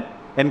 ദെൻ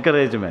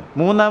എൻകറേജ്മെൻറ്റ്.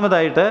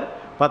 മൂന്നാമതായിട്ട്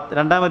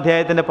 2-ാം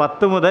അധ്യായത്തിൻ്റെ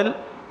 10 മുതൽ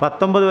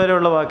 19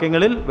 വരെയുള്ള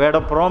വാക്യങ്ങളിൽ വേർഡ്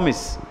ഓഫ്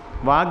പ്രോമിസ്,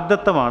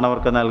 വാഗ്ദത്തമാണ്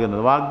അവർക്ക്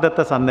നൽകുന്നത്,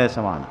 വാഗ്ദത്ത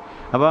സന്ദേശമാണ്.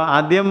 അപ്പോൾ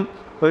ആദ്യം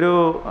ഒരു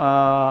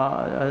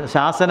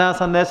ശാസന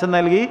സന്ദേശം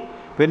നൽകി,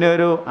 പിന്നെ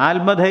ഒരു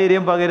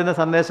ആത്മധൈര്യം പകരുന്ന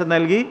സന്ദേശം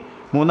നൽകി,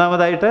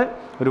 മൂന്നാമതായിട്ട്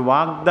ഒരു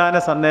വാഗ്ദാന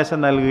സന്ദേശം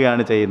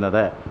നൽകുകയാണ്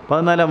ചെയ്യുന്നത്.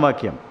 14-ാം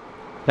വാക്യം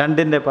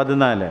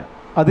 2:14.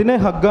 അതിന്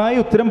ഹഗ്ഗായി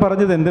ഉത്തരം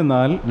പറഞ്ഞത്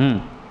എന്തെന്നാൽ,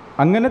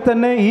 അങ്ങനെ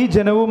തന്നെ ഈ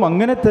ജനവും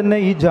അങ്ങനെ തന്നെ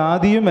ഈ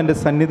ജാതിയും എൻ്റെ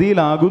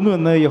സന്നിധിയിലാകുന്നു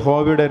എന്ന്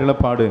യഹോവയുടെ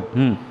അരുളപ്പാട്.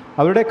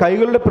 അവരുടെ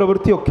കൈകളുടെ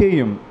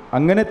പ്രവൃത്തിയൊക്കെയും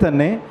അങ്ങനെ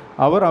തന്നെ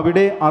അവർ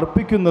അവിടെ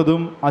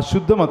അർപ്പിക്കുന്നതും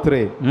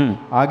അശുദ്ധമത്രേ.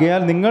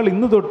 ആകയാൽ നിങ്ങൾ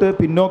ഇന്നു തൊട്ട്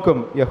പിന്നോക്കം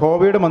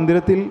യഹോവയുടെ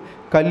മന്ദിരത്തിൽ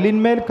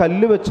കല്ലിന്മേൽ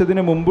കല്ല്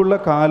വെച്ചതിന് മുമ്പുള്ള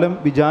കാലം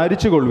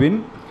വിചാരിച്ചു കൊള്ളുവിൻ.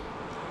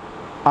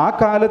 ആ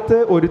കാലത്ത്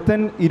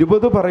ഒരുത്തൻ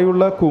 20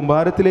 പറയുള്ള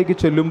കൂമ്പാരത്തിലേക്ക്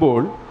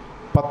ചെല്ലുമ്പോൾ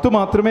 10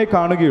 മാത്രമേ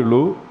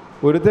കാണുകയുള്ളൂ.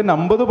 ഒരുത്തൻ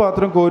 50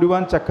 പാത്രം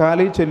കോരുവാൻ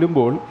ചക്കാലയിൽ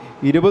ചെല്ലുമ്പോൾ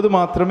 20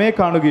 മാത്രമേ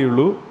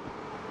കാണുകയുള്ളൂ.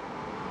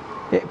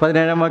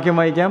 17-ാം വാക്യം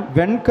വായിക്കാം.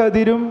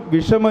 വെൺകതിരും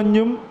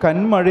വിഷമഞ്ഞും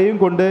കന്മഴയും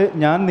കൊണ്ട്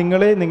ഞാൻ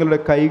നിങ്ങളെ നിങ്ങളുടെ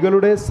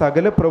കൈകളുടെ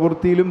സകല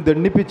പ്രവൃത്തിയിലും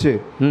ദണ്ഡിപ്പിച്ച്,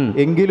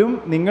 എങ്കിലും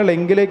നിങ്ങൾ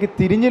എങ്കിലേക്ക്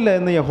തിരിഞ്ഞില്ല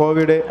എന്ന്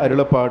യഹോവയുടെ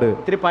അരുളപ്പാട്.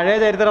 ഇത്തിരി പഴയ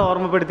ചരിത്രം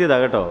ഓർമ്മപ്പെടുത്തിയതാ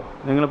കേട്ടോ.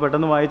 നിങ്ങൾ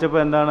പെട്ടെന്ന്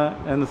വായിച്ചപ്പോൾ എന്താണ്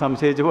എന്ന്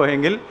സംശയിച്ചു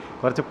പോയെങ്കിൽ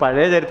കുറച്ച്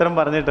പഴയ ചരിത്രം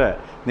പറഞ്ഞിട്ട്,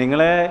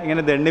 നിങ്ങളെ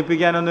ഇങ്ങനെ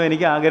ദണ്ഡിപ്പിക്കാനൊന്നും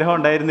എനിക്ക് ആഗ്രഹം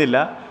ഉണ്ടായിരുന്നില്ല,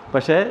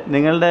 പക്ഷേ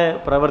നിങ്ങളുടെ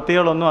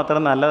പ്രവൃത്തികളൊന്നും അത്ര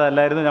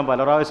നല്ലതല്ലായിരുന്നു, ഞാൻ പല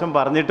പ്രാവശ്യം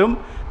പറഞ്ഞിട്ടും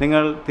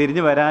നിങ്ങൾ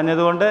തിരിഞ്ഞു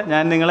വരാഞ്ഞതുകൊണ്ട്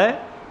ഞാൻ നിങ്ങളെ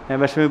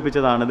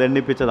വിഷമിപ്പിച്ചതാണ്,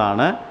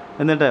 ദണ്ഡിപ്പിച്ചതാണ്.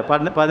 എന്നിട്ട്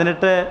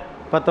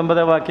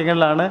 18-19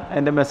 വാക്യങ്ങളിലാണ്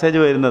എൻ്റെ മെസ്സേജ്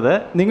വരുന്നത്.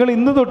 നിങ്ങൾ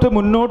ഇന്ന് തൊട്ട്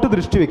മുന്നോട്ട്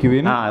ദൃഷ്ടി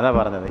വയ്ക്കുവിൻ. അതാ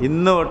പറഞ്ഞത്,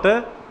 ഇന്ന് തൊട്ട്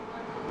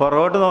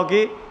പുറകോട്ട്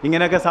നോക്കി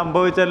ഇങ്ങനെയൊക്കെ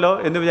സംഭവിച്ചല്ലോ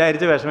എന്ന്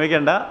വിചാരിച്ച്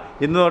വിഷമിക്കേണ്ട,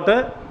 ഇന്ന് തൊട്ട്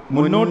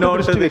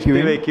മുന്നോട്ട്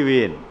ദൃഷ്ടി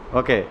വയ്ക്കുവിൻ.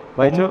 ഓക്കെ,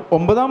 വായിച്ചു.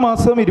 9-ാം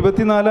മാസം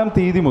 24-ാം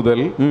തീയതി മുതൽ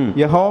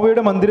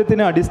യഹോവയുടെ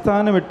മന്ദിരത്തിന്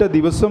അടിസ്ഥാനമിട്ട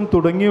ദിവസം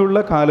തുടങ്ങിയുള്ള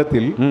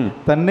കാലത്തിൽ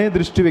തന്നെ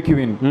ദൃഷ്ടി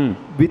വെക്കുവിൻ.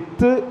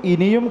 വിത്ത്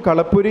ഇനിയും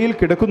കളപ്പുരയിൽ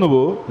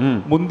കിടക്കുന്നുവോ?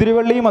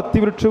 മുന്തിരിവള്ളിയും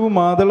അത്തിവൃക്ഷവും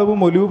മാതളവും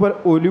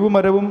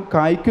ഒലിവുമരവും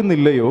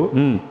കായ്ക്കുന്നില്ലയോ?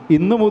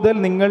 ഇന്നു മുതൽ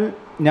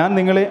ഞാൻ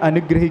നിങ്ങളെ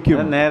അനുഗ്രഹിക്കും.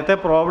 നേരത്തെ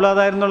പ്രോബ്ലം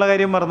അതായിരുന്നുള്ള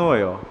കാര്യം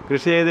മറന്നുപോയോ?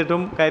 കൃഷി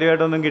ചെയ്തിട്ടും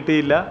കാര്യമായിട്ടൊന്നും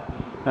കിട്ടിയില്ല,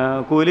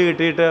 കൂലി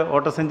കിട്ടിയിട്ട്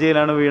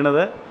ഓട്ടസഞ്ചിയിലാണ്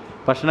വീണത്,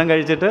 ഭക്ഷണം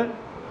കഴിച്ചിട്ട്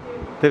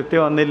തൃപ്തി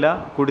വന്നില്ല,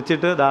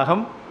 കുടിച്ചിട്ട് ദാഹം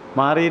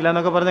മാറിയില്ല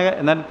എന്നൊക്കെ പറഞ്ഞ.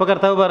 എന്നാൽ ഇപ്പോൾ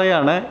കർത്താവ്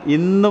പറയാണ്,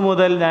 ഇന്നു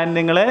മുതൽ ഞാൻ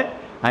നിങ്ങളെ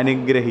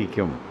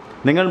അനുഗ്രഹിക്കും.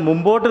 നിങ്ങൾ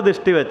മുമ്പോട്ട്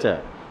ദൃഷ്ടി വെച്ച്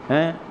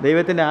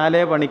ദൈവത്തിൻ്റെ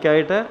ആലയ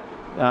പണിക്കായിട്ട്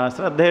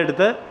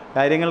ശ്രദ്ധയെടുത്ത്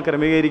കാര്യങ്ങൾ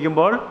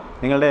ക്രമീകരിക്കുമ്പോൾ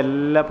നിങ്ങളുടെ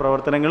എല്ലാ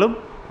പ്രവർത്തനങ്ങളും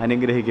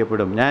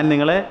അനുഗ്രഹിക്കപ്പെടും. ഞാൻ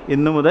നിങ്ങളെ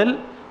ഇന്നു മുതൽ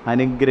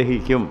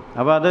അനുഗ്രഹിക്കും.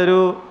 അപ്പോൾ അതൊരു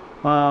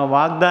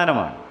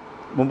വാഗ്ദാനമാണ്.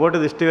 മുമ്പോട്ട്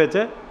ദൃഷ്ടി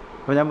വെച്ച്,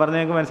 അപ്പോൾ ഞാൻ പറഞ്ഞ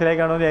നിങ്ങൾക്ക് മനസ്സിലായി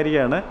കാണുമെന്ന്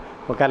വിചാരിക്കുകയാണ്.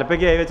 അപ്പോൾ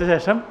കലപ്പയ്ക്ക് കൈവച്ച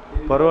ശേഷം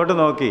പുറകോട്ട്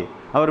നോക്കി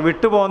അവർ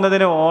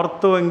വിട്ടുപോകുന്നതിനെ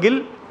ഓർത്തുവെങ്കിൽ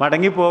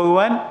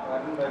മടങ്ങിപ്പോകുവാൻ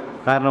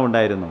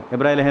കാരണമുണ്ടായിരുന്നു.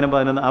 എബ്രായ ലേഖനം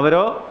 11.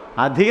 അവരോ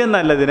അധികം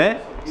നല്ലതിനെ,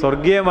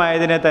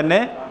 സ്വർഗീയമായതിനെ തന്നെ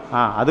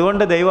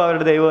അതുകൊണ്ട് ദൈവം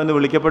അവരുടെ ദൈവം എന്ന്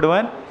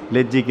വിളിക്കപ്പെടുവാൻ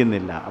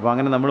ലജ്ജിക്കുന്നില്ല. അപ്പോൾ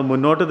അങ്ങനെ നമ്മൾ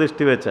മുന്നോട്ട്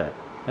ദൃഷ്ടി വെച്ച്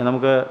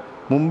നമുക്ക്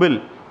മുമ്പിൽ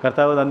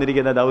കർത്താവ്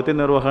തന്നിരിക്കുന്ന ദൗത്യ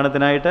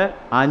നിർവഹണത്തിനായിട്ട്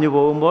ആഞ്ഞു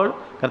പോകുമ്പോൾ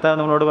കർത്താവ്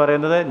നമ്മളോട്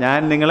പറയുന്നത്, ഞാൻ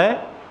നിങ്ങളെ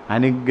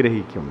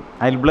അനുഗ്രഹിക്കും,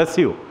 I will bless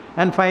you.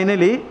 And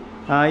finally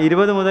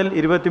 20 മുതൽ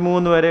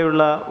 23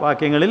 വരെയുള്ള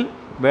വാക്യങ്ങളിൽ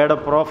വേർഡ്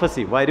ഓഫ്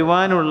പ്രോഫസി,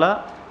 വരുവാനുള്ള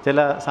ചില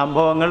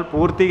സംഭവങ്ങൾ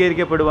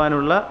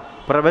പൂർത്തീകരിക്കപ്പെടുവാനുള്ള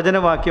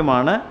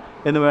പ്രവചനവാക്യമാണ്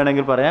എന്ന്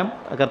വേണമെങ്കിൽ പറയാം.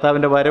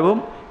 കർത്താവിൻ്റെ വരവും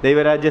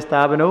ദൈവരാജ്യ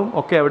സ്ഥാപനവും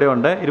ഒക്കെ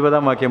അവിടെയുണ്ട്.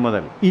 20-ാം വാക്യം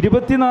മുതൽ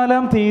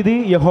 24-ാം തീയതി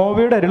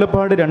യഹോവയുടെ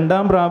അരുളപ്പാട്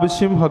 2-ാം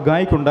പ്രാവശ്യം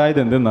ഹഗ്ഗായിക്കുണ്ടായത്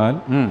എന്തെന്നാൽ,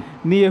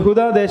 നീ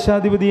യഹൂദാ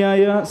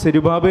ദേശാധിപതിയായ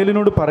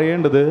സെരുബാബേലിനോട്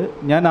പറയേണ്ടത്,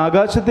 ഞാൻ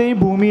ആകാശത്തെയും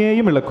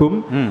ഭൂമിയെയും ഇളക്കും,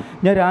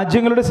 ഞാൻ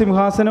രാജ്യങ്ങളുടെ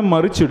സിംഹാസനം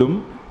മറിച്ചിടും,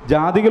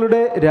 ജാതികളുടെ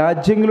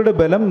രാജ്യങ്ങളുടെ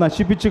ബലം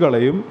നശിപ്പിച്ചു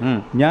കളയും,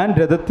 ഞാൻ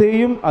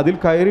രഥത്തെയും അതിൽ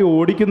കയറി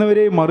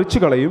ഓടിക്കുന്നവരെയും മറിച്ചു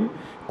കളയും,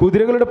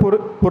 കുതിരകളുടെ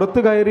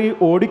പുറത്ത് കയറി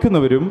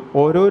ഓടിക്കുന്നവരും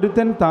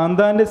ഓരോരുത്തൻ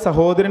താന്താൻ്റെ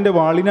സഹോദരൻ്റെ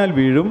വാളിനാൽ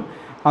വീഴും.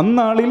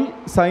 അന്നാളിൽ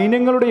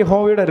സൈന്യങ്ങളുടെ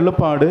യഹോവയുടെ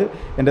അരുളപ്പാട്,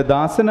 എൻ്റെ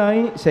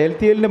ദാസനായി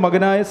ശെയൽത്തിയേലിൻ്റെ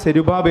മകനായ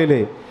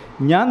സെരുബാബേലേ,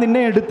 ഞാൻ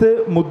നിന്നെ എടുത്ത്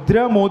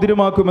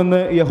മുദ്രാമോതിരമാക്കുമെന്ന്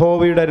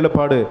യഹോവയുടെ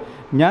അരുളപ്പാട്,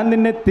 ഞാൻ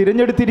നിന്നെ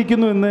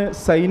തിരഞ്ഞെടുത്തിരിക്കുന്നു എന്ന്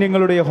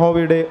സൈന്യങ്ങളുടെ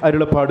യഹോവയുടെ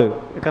അരുളപ്പാട്.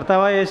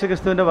 കർത്താവായ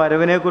യേശുക്രിസ്തുവിൻ്റെ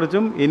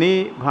വരവിനെക്കുറിച്ചും ഇനി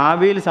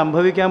ഭാവിയിൽ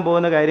സംഭവിക്കാൻ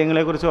പോകുന്ന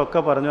കാര്യങ്ങളെക്കുറിച്ചും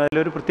ഒക്കെ പറഞ്ഞു.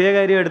 അതിലൊരു പ്രത്യേക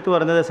കാര്യം എടുത്തു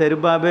പറഞ്ഞത്,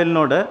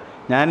 സെരുബാബേലിനോട്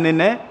ഞാൻ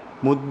നിന്നെ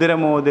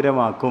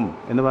മുദ്രമോതിരമാക്കും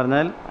എന്ന്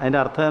പറഞ്ഞാൽ അതിൻ്റെ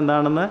അർത്ഥം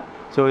എന്താണെന്ന്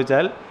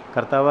ചോദിച്ചാൽ,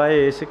 കർത്താവായ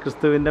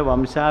യേശുക്രിസ്തുവിൻ്റെ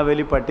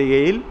വംശാവലി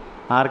പട്ടികയിൽ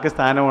ആർക്ക്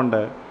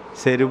സ്ഥാനമുണ്ട്?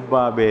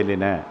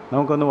 സെരുബാബേലിന്.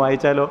 നമുക്കൊന്ന്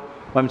വായിച്ചാലോ?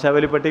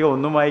 വംശാവലി പട്ടിക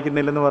ഒന്നും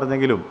വായിക്കുന്നില്ലെന്ന്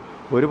പറഞ്ഞെങ്കിലും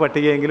ഒരു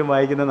പട്ടികയെങ്കിലും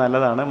വായിക്കുന്നത്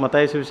നല്ലതാണ്.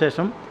 മത്തായി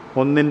സുവിശേഷം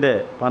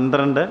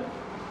 1:12.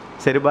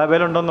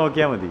 സെരുബാബേലുണ്ടോയെന്ന്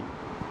നോക്കിയാൽ മതി.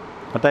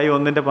 മത്തായി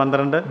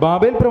 1:12.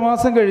 ബാബേൽ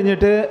പ്രവാസം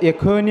കഴിഞ്ഞിട്ട്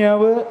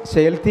യെഖോന്യാവ്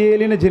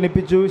ശെയൽത്തിയേലിനെ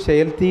ജനിപ്പിച്ചു,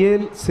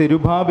 ശെയൽത്തിയേൽ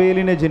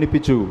സെരുബാബേലിനെ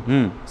ജനിപ്പിച്ചു,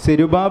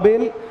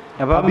 സെരുബാബേൽ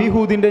അപ്പം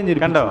അബിഹൂദിന്റെ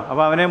കണ്ടോ?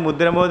 അപ്പോൾ അവനെ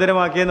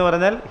മുദ്രമോതിരമാക്കിയെന്ന്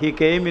പറഞ്ഞാൽ he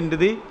came in to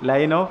the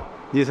line of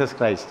Jesus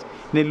Christ.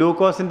 ഇനി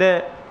ലൂക്കോസിൻ്റെ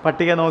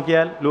പട്ടിക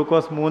നോക്കിയാൽ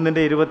ലൂക്കോസ്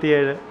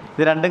 3:27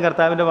 ഇത് രണ്ടും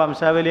കർത്താവിൻ്റെ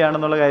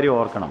വംശാവലിയാണെന്നുള്ള കാര്യം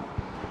ഓർക്കണം.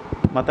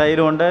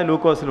 മത്തായിലും ഉണ്ട്,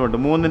 ലൂക്കോസിലും ഉണ്ട്.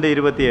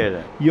 3:27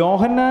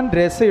 യോഹന്നാൻ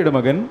രേസയുടെ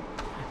മകൻ,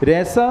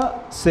 രേസ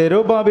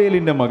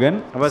സെരോബാബേലിന്റെ മകൻ,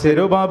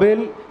 സെരോബാബേൽ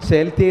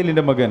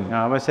ശേൽത്തിയേലിന്റെ മകൻ.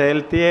 അപ്പോൾ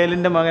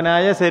ശേൽത്തിയേലിൻ്റെ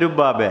മകനായ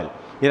സെരുബ്ബാബേൽ.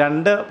 ഈ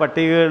രണ്ട്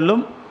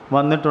പട്ടികകളിലും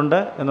വന്നിട്ടുണ്ട്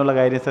എന്നുള്ള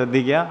കാര്യം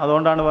ശ്രദ്ധിക്കുക.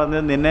 അതുകൊണ്ടാണ്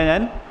പറഞ്ഞത് നിന്നെ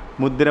ഞാൻ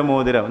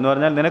മുദ്രമോതിരം എന്ന്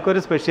പറഞ്ഞാൽ നിനക്കൊരു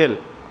സ്പെഷ്യൽ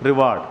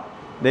റിവാർഡ്.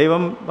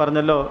 ദൈവം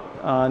പറഞ്ഞല്ലോ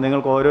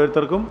നിങ്ങൾക്ക്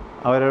ഓരോരുത്തർക്കും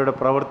അവരവരുടെ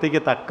പ്രവൃത്തിക്ക്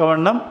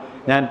തക്കവണ്ണം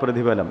ഞാൻ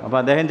പ്രതിഫലം. അപ്പോൾ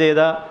അദ്ദേഹം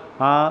ചെയ്ത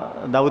ആ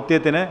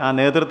ദൗത്യത്തിന്, ആ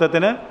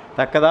നേതൃത്വത്തിന്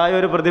തക്കതായ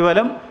ഒരു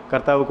പ്രതിഫലം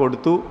കർത്താവ്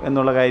കൊടുത്തു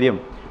എന്നുള്ള കാര്യം,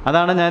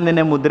 അതാണ് ഞാൻ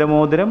നിന്നെ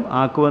മുദ്രമോതിരം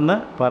ആക്കുമെന്ന്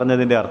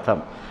പറഞ്ഞതിൻ്റെ അർത്ഥം.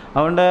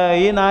 അതുകൊണ്ട്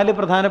ഈ 4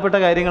 പ്രധാനപ്പെട്ട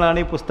കാര്യങ്ങളാണ്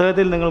ഈ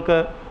പുസ്തകത്തിൽ നിങ്ങൾക്ക്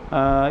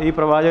ഈ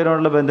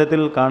പ്രവാചകനോടുള്ള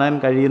ബന്ധത്തിൽ കാണാൻ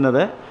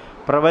കഴിയുന്നത്.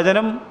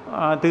 പ്രവചനം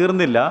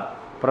തീർന്നില്ല.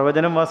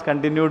 പ്രവചനം വാസ്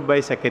കണ്ടിന്യൂഡ് ബൈ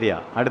സക്കറിയ.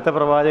 അടുത്ത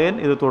പ്രവാചകൻ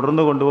ഇത്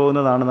തുടർന്ന്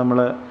കൊണ്ടുപോകുന്നതാണ് നമ്മൾ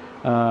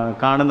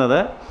കാണുന്നത്.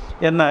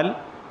 എന്നാൽ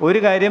ഒരു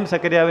കാര്യം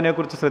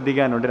സക്കറിയാവിനെക്കുറിച്ച്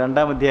ശ്രദ്ധിക്കാനുണ്ട്.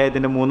 2-ാം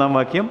അധ്യായത്തിൻ്റെ 3-ാം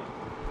വാക്യം.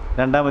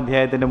 2-ാം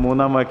അധ്യായത്തിൻ്റെ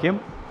 3-ാം വാക്യം,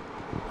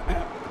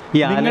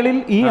 നിങ്ങളിൽ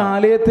ഈ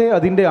ആലയത്തെ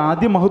അതിന്റെ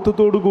ആദ്യ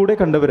മഹത്വത്തോടു കൂടെ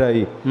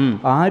കണ്ടവരായി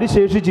ആര്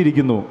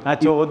ശേഷിച്ചിരിക്കുന്നു? ആ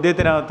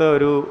ചോദ്യത്തിനകത്ത്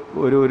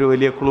ഒരു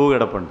വലിയ ക്ലൂ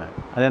കിടപ്പുണ്ട്.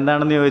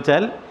 അതെന്താണെന്ന്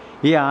ചോദിച്ചാൽ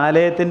ഈ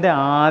ആലയത്തിൻ്റെ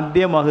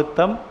ആദ്യ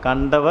മഹത്വം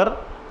കണ്ടവർ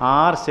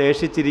ആർ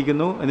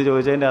ശേഷിച്ചിരിക്കുന്നു എന്ന്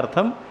ചോദിച്ചതിൻ്റെ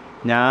അർത്ഥം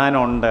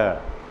ഞാനുണ്ട്,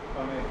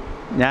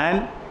 ഞാൻ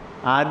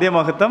ആദ്യ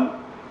മഹത്വം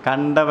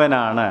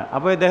കണ്ടവനാണ്.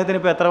 അപ്പോൾ ഇദ്ദേഹത്തിന്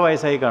ഇപ്പോൾ എത്ര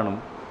വയസ്സായി കാണും?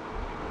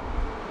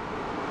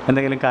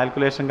 എന്തെങ്കിലും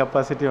കാൽക്കുലേഷൻ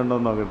കപ്പാസിറ്റി ഉണ്ടോ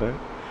എന്ന് നോക്കട്ടെ.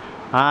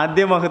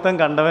 ആദ്യ മഹത്വം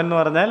കണ്ടവൻ എന്ന്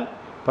പറഞ്ഞാൽ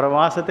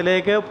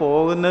പ്രവാസത്തിലേക്ക്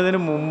പോകുന്നതിന്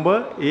മുമ്പ്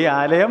ഈ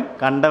ആലയം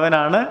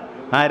കണ്ടവനാണ്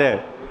ആര്?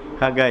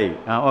 ഹഗായി.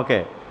 ഓക്കെ.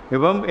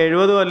 ഇപ്പം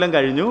 70 കൊല്ലം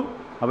കഴിഞ്ഞു.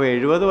 അപ്പോൾ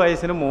 70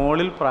 വയസ്സിന്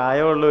മുകളിൽ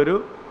പ്രായമുള്ളൊരു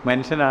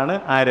മനുഷ്യനാണ്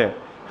ആര്?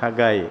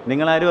 ഹഗായി.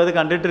 നിങ്ങളാരും അത്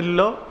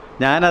കണ്ടിട്ടില്ലല്ലോ,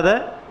 ഞാനത്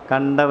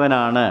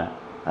കണ്ടവനാണ്.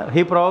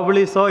 He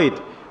probably so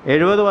it.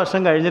 70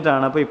 വർഷം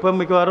കഴിഞ്ഞിട്ടാണ്. അപ്പോൾ ഇപ്പം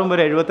മിക്കവാറും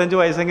ഒരു 75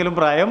 വയസ്സെങ്കിലും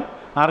പ്രായം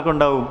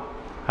ആർക്കുണ്ടാവും?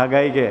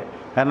 ഹഗായിക്ക്.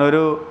 കാരണം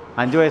ഒരു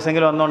 5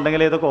 വയസ്സെങ്കിലും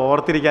ഒന്നുണ്ടെങ്കിൽ ഇതൊക്കെ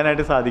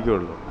ഓർത്തിരിക്കാനായിട്ട്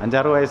സാധിക്കുകയുള്ളൂ.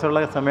 5-6 വയസ്സുള്ള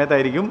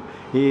സമയത്തായിരിക്കും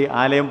ഈ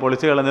ആലയം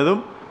പൊളിച്ചു കളഞ്ഞതും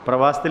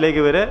പ്രവാസത്തിലേക്ക്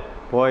ഇവർ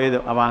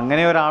പോയതും. അപ്പോൾ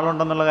അങ്ങനെ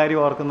ഒരാളുണ്ടെന്നുള്ള കാര്യം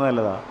ഓർക്കുന്നത്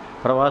നല്ലതാണ്.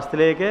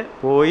 പ്രവാസത്തിലേക്ക്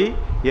പോയി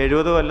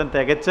 70 കൊല്ലം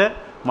തികച്ച്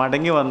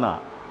മടങ്ങി വന്ന.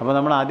 അപ്പോൾ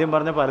നമ്മൾ ആദ്യം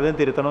പറഞ്ഞ പലതും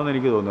തിരുത്തണമെന്ന്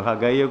എനിക്ക് തോന്നുന്നു.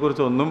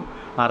 ഹഗായിയെക്കുറിച്ച് ഒന്നും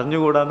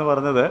അറിഞ്ഞുകൂടാന്ന്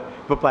പറഞ്ഞത്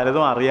ഇപ്പോൾ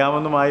പലതും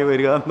അറിയാമെന്നുമായി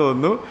വരിക എന്ന്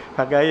തോന്നുന്നു.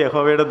 ഹഗായി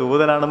യഹോവയുടെ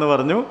ദൂതനാണെന്ന്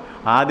പറഞ്ഞു.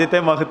 ആദ്യത്തെ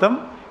മഹത്വം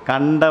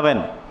കണ്ടവൻ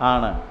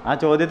ആണ്. ആ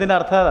ചോദ്യത്തിൻ്റെ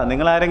അർത്ഥം അതാണ്.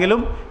 നിങ്ങളാരെങ്കിലും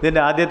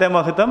ഇതിൻ്റെ ആദ്യത്തെ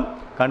മഹത്വം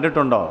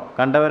കണ്ടിട്ടുണ്ടോ?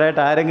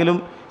 കണ്ടവരായിട്ട് ആരെങ്കിലും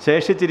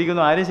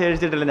ശേഷിച്ചിരിക്കുന്നു? ആരും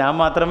ശേഷിച്ചിട്ടില്ല, ഞാൻ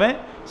മാത്രമേ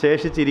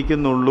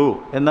ശേഷിച്ചിരിക്കുന്നുള്ളൂ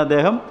എന്ന്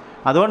അദ്ദേഹം.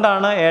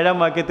 അതുകൊണ്ടാണ് 7-ാം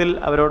വാക്യത്തിൽ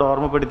അവരോട്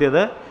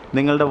ഓർമ്മപ്പെടുത്തിയത്,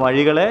 നിങ്ങളുടെ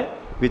വഴികളെ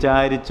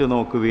വിചാരിച്ചു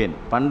നോക്കുവീൻ.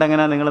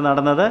 പണ്ടെങ്ങനെയാണ് നിങ്ങൾ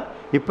നടന്നത്,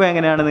 ഇപ്പോൾ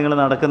എങ്ങനെയാണ് നിങ്ങൾ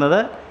നടക്കുന്നത്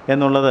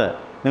എന്നുള്ളത്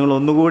നിങ്ങൾ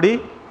ഒന്നുകൂടി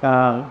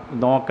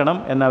നോക്കണം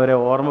എന്നവരെ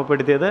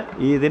ഓർമ്മപ്പെടുത്തിയത്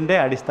ഇതിൻ്റെ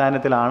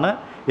അടിസ്ഥാനത്തിലാണ്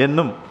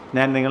എന്നും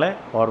ഞാൻ നിങ്ങളെ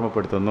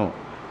ഓർമ്മപ്പെടുത്തുന്നു.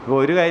 അപ്പോൾ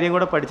ഒരു കാര്യം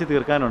കൂടെ പഠിച്ച്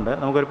തീർക്കാനുണ്ട്.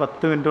 നമുക്കൊരു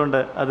 10 മിനിറ്റ് കൊണ്ട്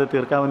അത്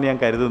തീർക്കാമെന്ന് ഞാൻ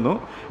കരുതുന്നു.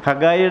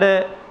 ഹഗായിയുടെ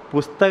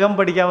പുസ്തകം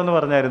പഠിക്കാമെന്ന്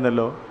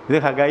പറഞ്ഞായിരുന്നല്ലോ. ഇത്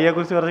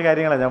ഹഗായിയെക്കുറിച്ച് കുറച്ച്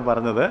കാര്യങ്ങളാണ് ഞാൻ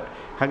പറഞ്ഞത്.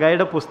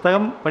 ഹഗായിയുടെ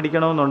പുസ്തകം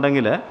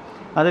പഠിക്കണമെന്നുണ്ടെങ്കിൽ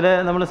അതിൽ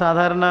നമ്മൾ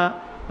സാധാരണ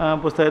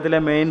പുസ്തകത്തിലെ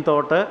മെയിൻ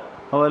തോട്ട്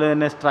അതുപോലെ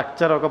തന്നെ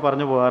സ്ട്രക്ചറൊക്കെ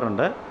പറഞ്ഞു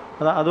പോകാറുണ്ട്.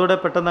 അതുകൂടെ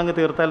പെട്ടെന്ന് അങ്ങ്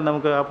തീർത്താൽ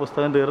നമുക്ക് ആ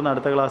പുസ്തകം തീർന്ന്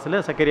അടുത്ത ക്ലാസ്സിൽ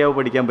സക്കറിയാവ്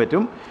പഠിക്കാൻ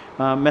പറ്റും.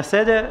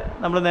 മെസ്സേജ്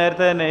നമ്മൾ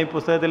നേരത്തെ തന്നെ ഈ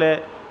പുസ്തകത്തിലെ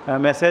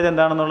മെസ്സേജ്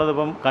എന്താണെന്നുള്ളത്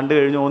ഇപ്പം കണ്ടു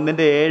കഴിഞ്ഞു.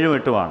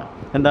 1-7-8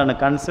 എന്താണ്?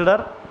 Consider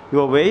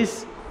your ways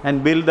and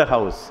build the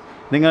house.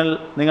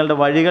 നിങ്ങളുടെ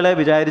വഴികളെ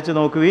വിചാരിച്ച്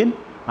നോക്കുവീൻ,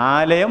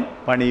 ആലയം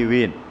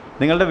പണിയുവീൻ.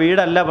 നിങ്ങളുടെ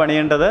വീടല്ല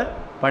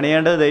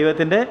പണിയേണ്ടത്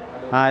ദൈവത്തിൻ്റെ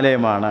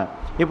ആലയമാണ്.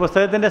 ഈ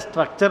പുസ്തകത്തിൻ്റെ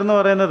സ്ട്രക്ചർ എന്ന്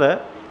പറയുന്നത്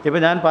ഇപ്പോൾ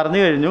ഞാൻ പറഞ്ഞു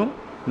കഴിഞ്ഞു.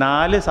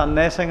 4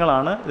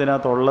 സന്ദേശങ്ങളാണ്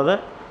ഇതിനകത്തുള്ളത്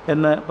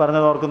എന്ന്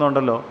പറഞ്ഞത്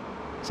ഓർക്കുന്നുണ്ടല്ലോ.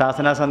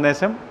 ശാസന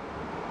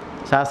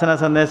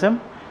സന്ദേശം,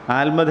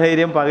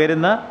 ആത്മധൈര്യം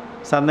പകരുന്ന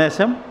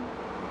സന്ദേശം,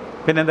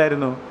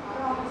 പിന്നെന്തായിരുന്നു?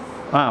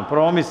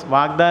 പ്രോമിസ്,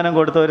 വാഗ്ദാനം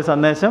കൊടുത്ത ഒരു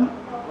സന്ദേശം,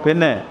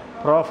 പിന്നെ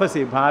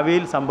പ്രോഫസി,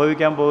 ഭാവിയിൽ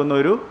സംഭവിക്കാൻ പോകുന്ന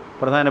ഒരു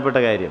പ്രധാനപ്പെട്ട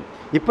കാര്യം.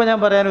 ഇപ്പോൾ ഞാൻ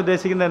പറയാൻ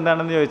ഉദ്ദേശിക്കുന്നത്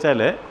എന്താണെന്ന്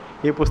ചോദിച്ചാൽ,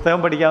 ഈ പുസ്തകം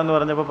പഠിക്കാമെന്ന്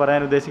പറഞ്ഞപ്പോൾ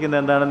പറയാൻ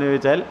ഉദ്ദേശിക്കുന്നത് എന്താണെന്ന്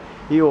ചോദിച്ചാൽ,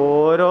 ഈ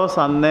ഓരോ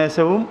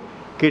സന്ദേശവും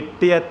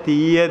കിട്ടിയ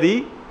തീയതി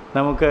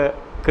നമുക്ക്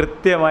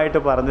കൃത്യമായിട്ട്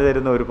പറഞ്ഞു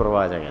തരുന്ന ഒരു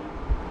പ്രവാചകൻ.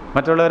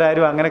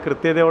 മറ്റുള്ളവരാരും അങ്ങനെ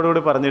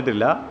കൃത്യതയോടുകൂടി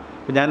പറഞ്ഞിട്ടില്ല.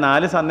 ഞാൻ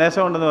 4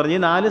 സന്ദേശം ഉണ്ടെന്ന് പറഞ്ഞു.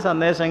 ഈ 4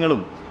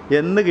 സന്ദേശങ്ങളും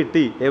എന്ന്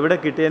കിട്ടി, എവിടെ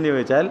കിട്ടിയെന്ന്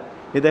ചോദിച്ചാൽ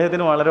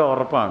ഇദ്ദേഹത്തിന് വളരെ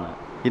ഉറപ്പാണ്.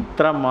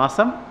 ഇത്ര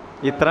മാസം,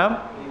 ഇത്ര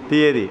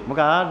തീയതി.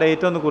 നമുക്ക് ആ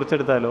ഡേറ്റ് ഒന്ന്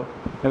കുറിച്ചെടുത്താലോ?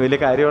 വലിയ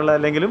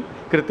കാര്യമുള്ളതല്ലെങ്കിലും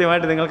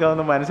കൃത്യമായിട്ട്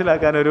നിങ്ങൾക്കതൊന്ന്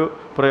മനസ്സിലാക്കാനൊരു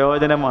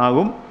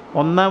പ്രയോജനമാകും.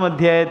 1-ാം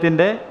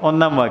അധ്യായത്തിൻ്റെ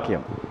 1-ാം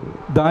വാക്യം.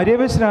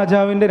 ദാര്യാവേശ്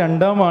രാജാവിൻ്റെ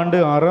 2-ാം ആണ്ട്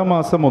 6-ാം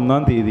മാസം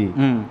 1-ാം തീയതി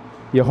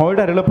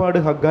യഹോവയുടെ അരുളപ്പാട്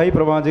ഹഗ്ഗായി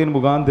പ്രവാചകൻ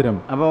മുഖാന്തരം.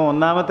 അപ്പോൾ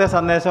 1-ാമത്തെ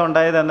സന്ദേശം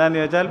ഉണ്ടായത് എന്താണെന്ന്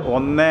ചോദിച്ചാൽ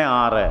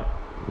 1-6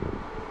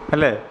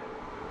 അല്ലേ?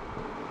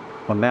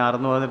 1-6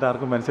 എന്ന് പറഞ്ഞിട്ട്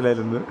ആർക്കും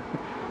മനസ്സിലായിരുന്നു.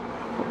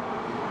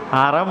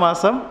 6-ാം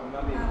മാസം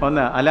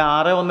 1 അല്ല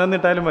 6-1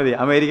 എന്നിട്ടാലും മതി.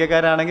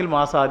 അമേരിക്കക്കാരാണെങ്കിൽ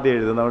മാസം ആദ്യം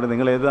എഴുതും. അതുകൊണ്ട്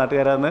നിങ്ങൾ ഏത്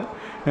നാട്ടുകാരാന്ന്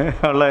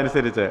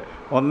ഉള്ളതനുസരിച്ച്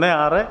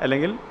 1-6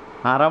 അല്ലെങ്കിൽ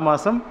 6-ാം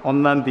മാസം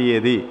 1-ാം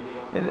തീയതി.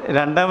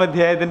 2-ാം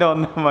അധ്യായത്തിൻ്റെ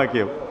 1-ാം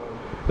വാക്യം.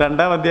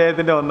 2-ാം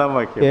അധ്യായത്തിൻ്റെ 1-ാം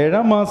വാക്യം.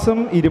 7-ാം മാസം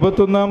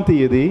 21-ാം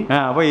തീയതി.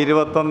 അപ്പോൾ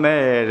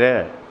 21-7.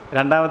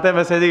 രണ്ടാമത്തെ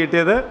മെസ്സേജ്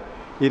കിട്ടിയത്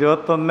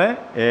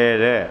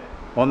 21-7.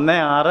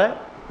 1-6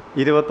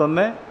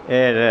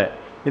 21-7.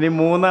 ഇനി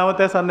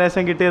മൂന്നാമത്തെ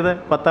സന്ദേശം കിട്ടിയത്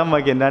 10-ാം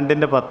വാക്യം,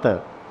 2-ന്റെ-10.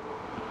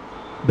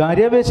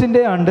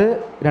 ദാര്യാവേശിന്റെ ആണ്ട്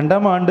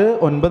 2-ാം ആണ്ട്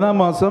 9-ാം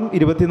മാസം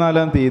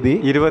 24-ാം തീയതി.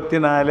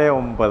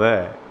 24-9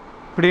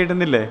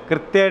 പിടികിട്ടുന്നില്ലേ?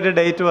 കൃത്യമായിട്ട്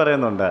ഡേറ്റ്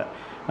പറയുന്നുണ്ട്.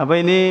 അപ്പോൾ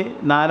ഇനി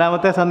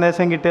 4-ാമത്തെ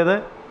സന്ദേശം കിട്ടിയത്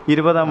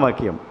 20-ാം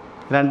വാക്യം,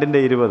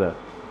 2-ന്റെ-20.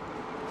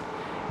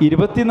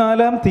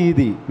 24-ാം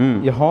തീയതി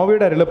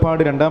യഹോവയുടെ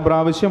അരുളപ്പാട് 2-ാം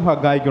പ്രാവശ്യം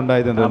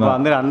ഹഗ്ഗായിക്കുണ്ടായത്. അപ്പോൾ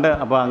അന്ന്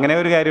അപ്പോൾ അങ്ങനെ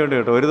ഒരു കാര്യമുണ്ട്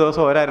കേട്ടോ. ഒരു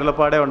ദിവസം ഒരു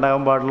അരുളപ്പാടേ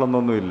ഉണ്ടാകാൻ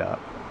പാടുള്ളൊന്നൊന്നുമില്ല.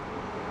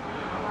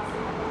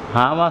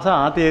 ആ മാസം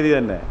ആ തീയതി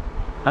തന്നെ.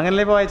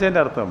 അങ്ങനല്ലേ ഇപ്പോൾ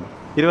വായിച്ചതിൻ്റെ അർത്ഥം?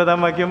 20-ാം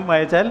വാക്യം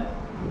വായിച്ചാൽ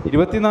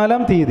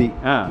 24-ാം തീയതി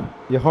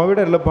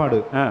യഹോവയുടെ അരുളപ്പാട്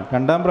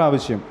 2-ാം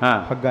പ്രാവശ്യം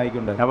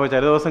ഹഗ്ഗായിക്കുണ്ടായി. അപ്പോൾ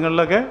ചില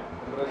ദിവസങ്ങളിലൊക്കെ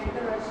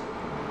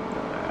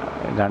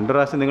 2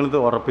 പ്രാവശ്യം നിങ്ങളിത്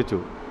ഉറപ്പിച്ചു.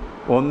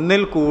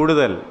 1-ൽ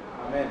കൂടുതൽ.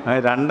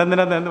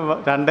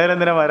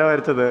 2-ലെന്തിനാ വര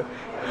വരച്ചത്?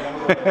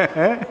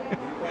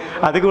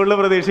 അത് കൂടുതൽ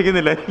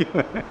പ്രതീക്ഷിക്കുന്നില്ലായിരിക്കും.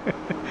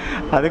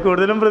 അത്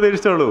കൂടുതലും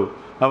പ്രതീക്ഷിച്ചോളൂ.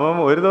 അപ്പം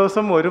ഒരു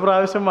ദിവസം ഒരു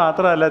പ്രാവശ്യം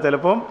മാത്രമല്ല,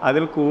 ചിലപ്പം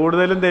അതിൽ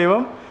കൂടുതലും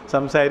ദൈവം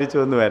സംസാരിച്ചു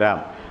എന്ന് വരാം.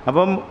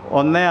 അപ്പം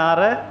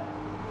 1-6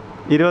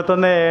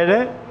 21-7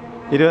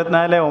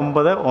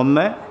 24-9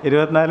 1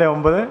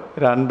 24-9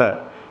 2.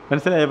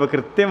 മനസ്സിലായി? അപ്പോൾ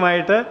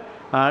കൃത്യമായിട്ട്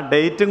ആ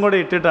ഡേറ്റും കൂടെ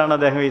ഇട്ടിട്ടാണ്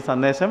അദ്ദേഹം ഈ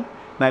സന്ദേശം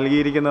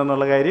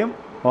നൽകിയിരിക്കുന്നതെന്നുള്ള കാര്യം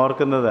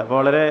ഓർക്കുന്നത്. അപ്പോൾ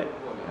വളരെ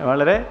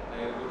വളരെ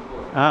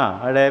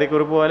ഡയറി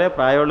കുറിപ്പ് പോലെ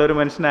പ്രായമുള്ളൊരു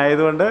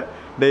മനുഷ്യനായതുകൊണ്ട്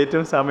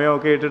ഡേറ്റും സമയവും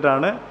ഒക്കെ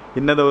ഇട്ടിട്ടാണ്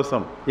ഇന്ന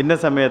ദിവസം ഇന്ന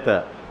സമയത്ത്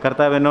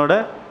കർത്താവ് എന്നോട്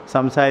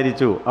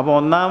സംസാരിച്ചു. അപ്പോൾ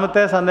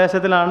 1-ാമത്തെ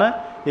സന്ദേശത്തിലാണ്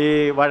ഈ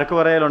വഴക്ക്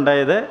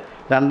പറയലുണ്ടായത്.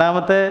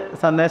 2-ാമത്തെ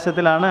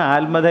സന്ദേശത്തിലാണ്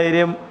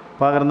ആത്മധൈര്യം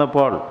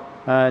പകർന്നപ്പോൾ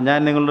ഞാൻ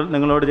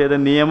നിങ്ങളോട് ചെയ്ത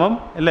നിയമം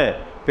അല്ലേ,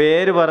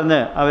 പേര്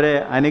പറഞ്ഞ് അവരെ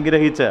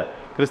അനുഗ്രഹിച്ച്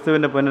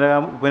ക്രിസ്തുവിൻ്റെ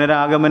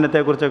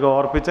പുനരാഗമനത്തെക്കുറിച്ചൊക്കെ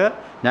ഓർപ്പിച്ച്,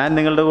 ഞാൻ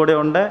നിങ്ങളുടെ കൂടെ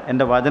ഉണ്ട്,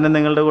 എൻ്റെ വചനം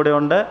നിങ്ങളുടെ കൂടെ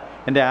ഉണ്ട്,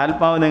 എൻ്റെ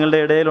ആത്മാവ് നിങ്ങളുടെ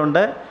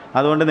ഇടയിലുണ്ട്,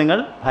 അതുകൊണ്ട് നിങ്ങൾ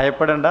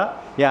ഭയപ്പെടേണ്ട,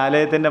 ഈ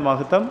ആലയത്തിൻ്റെ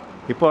മഹത്വം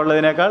ഇപ്പോൾ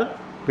ഉള്ളതിനേക്കാൾ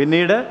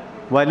പിന്നീട്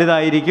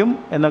വലുതായിരിക്കും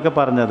എന്നൊക്കെ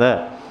പറഞ്ഞത്.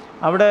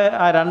 അവിടെ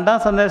ആ 2-ാം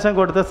സന്ദേശം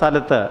കൊടുത്ത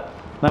സ്ഥലത്ത്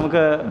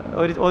നമുക്ക്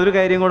ഒരു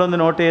കാര്യം കൂടെ ഒന്ന്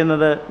നോട്ട്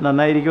ചെയ്യുന്നത്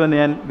നന്നായിരിക്കുമെന്ന്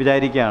ഞാൻ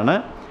വിചാരിക്കുകയാണ്.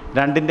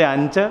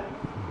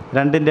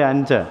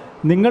 2-ന്റെ-5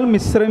 നിങ്ങൾ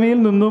മിസ്രൈമിൽ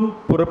നിന്നും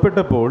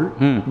പുറപ്പെട്ടപ്പോൾ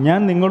ഞാൻ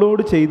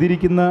നിങ്ങളോട്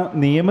ചെയ്തിരിക്കുന്ന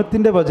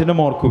നിയമത്തിന്റെ വചനം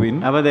ഓർക്കുവിൻ.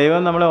 അപ്പോൾ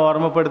ദൈവം നമ്മളെ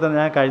ഓർമ്മപ്പെടുത്തുന്നത്,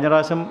 ഞാൻ കഴിഞ്ഞ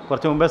പ്രാവശ്യം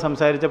കുറച്ച് മുമ്പേ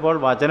സംസാരിച്ചപ്പോൾ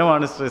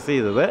വചനമാണ് സ്ട്രെസ്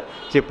ചെയ്തത്.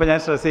 പക്ഷെ ഇപ്പം ഞാൻ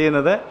സ്ട്രെസ്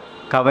ചെയ്യുന്നത്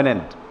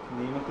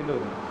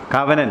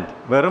കവനൻറ്റ്.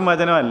 വെറും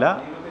വചനമല്ല,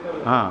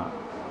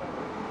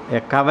 എ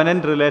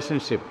കവനൻറ്റ്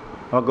റിലേഷൻഷിപ്പ്.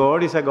 അപ്പോൾ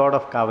God is A God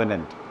of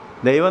covenant.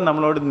 ദൈവം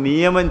നമ്മളോട്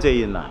നിയമം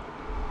ചെയ്യുന്ന,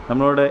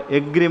 നമ്മളോട്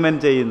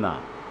എഗ്രിമെൻറ്റ് ചെയ്യുന്ന,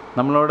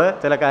 നമ്മളോട്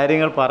ചില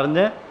കാര്യങ്ങൾ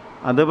പറഞ്ഞ്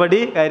അതുപടി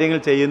കാര്യങ്ങൾ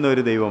ചെയ്യുന്ന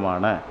ഒരു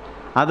ദൈവമാണ്.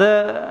 അത്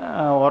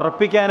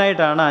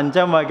ഉറപ്പിക്കാനായിട്ടാണ്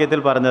 5-ാം വാക്യത്തിൽ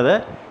പറഞ്ഞത്,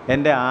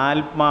 എൻ്റെ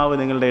ആത്മാവ്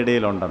നിങ്ങളുടെ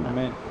ഇടയിലുണ്ടെന്ന്.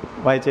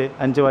 വായിച്ചേ,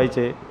 5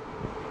 വായിച്ചേ.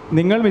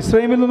 നിങ്ങൾ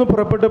മിസ്രൈമിൽ നിന്ന്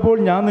പുറപ്പെട്ടപ്പോൾ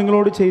ഞാൻ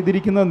നിങ്ങളോട്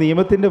ചെയ്തിരിക്കുന്ന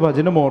നിയമത്തിന്റെ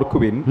വചനം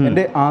ഓർക്കുവിൻ,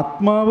 എൻ്റെ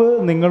ആത്മാവ്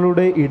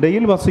നിങ്ങളുടെ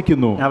ഇടയിൽ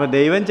വസിക്കുന്നു. അപ്പോൾ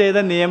ദൈവം ചെയ്ത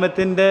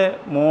നിയമത്തിൻ്റെ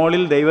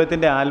മുകളിൽ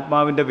ദൈവത്തിൻ്റെ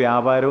ആത്മാവിൻ്റെ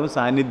വ്യാപാരവും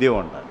സാന്നിധ്യവും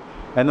ഉണ്ട്.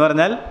 എന്ന്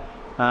പറഞ്ഞാൽ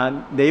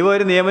ദൈവം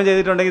ഒരു നിയമം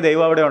ചെയ്തിട്ടുണ്ടെങ്കിൽ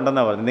ദൈവം അവിടെ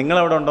ഉണ്ടെന്നാണ് പറഞ്ഞത്.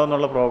 നിങ്ങളവിടെ ഉണ്ടോ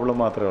എന്നുള്ള പ്രോബ്ലം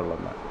മാത്രമേ ഉള്ളൂ.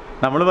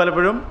 നമ്മൾ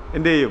പലപ്പോഴും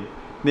എന്ത് ചെയ്യും,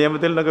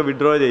 നിയമത്തിൽ നിന്നൊക്കെ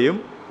വിഡ്രോ ചെയ്യും.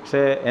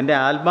 പക്ഷേ എൻ്റെ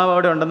ആത്മാവ്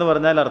അവിടെ ഉണ്ടെന്ന്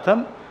പറഞ്ഞാൽ അർത്ഥം,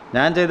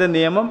 ഞാൻ ചെയ്ത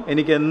നിയമം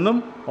എനിക്കെന്നും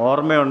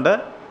ഓർമ്മയുണ്ട്,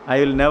 ഐ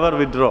വിൽ നെവർ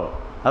വിഡ്രോ.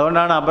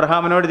 അതുകൊണ്ടാണ്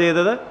അബ്രഹാമിനോട്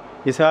ചെയ്തത്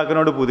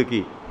ഇസ്ഹാക്കിനോട്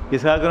പുതുക്കി,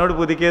 ഇസ്ഹാക്കിനോട്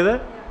പുതുക്കിയത്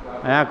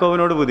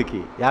യാക്കോബിനോട്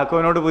പുതുക്കി,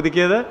 യാക്കോബിനോട്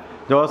പുതുക്കിയത്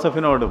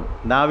ജോസഫിനോടും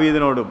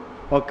ദാവീദിനോടും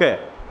ഒക്കെ.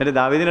 എന്നിട്ട്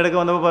ദാവീദിനിടയ്ക്ക്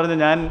വന്നപ്പോൾ പറഞ്ഞു,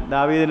 ഞാൻ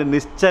ദാവീദിന്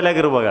നിശ്ചല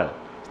കൃപകൾ,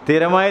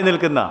 സ്ഥിരമായി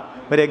നിൽക്കുന്ന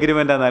ഒരു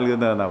എഗ്രിമെൻറ്റാണ്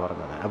നൽകുന്നതെന്നാണ്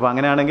പറഞ്ഞത്. അപ്പോൾ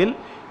അങ്ങനെയാണെങ്കിൽ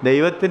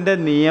ദൈവത്തിൻ്റെ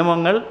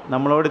നിയമങ്ങൾ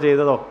നമ്മളോട്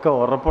ചെയ്തതൊക്കെ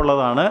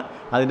ഉറപ്പുള്ളതാണ്.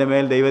 അതിൻ്റെ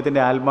മേൽ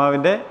ദൈവത്തിൻ്റെ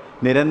ആത്മാവിൻ്റെ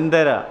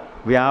നിരന്തര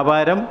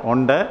വ്യാപാരം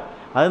ഉണ്ട്.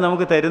 അത്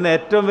നമുക്ക് തരുന്ന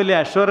ഏറ്റവും വലിയ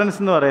അഷ്വറൻസ്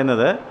എന്ന്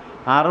പറയുന്നത്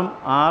 6,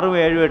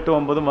 7, 8,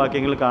 9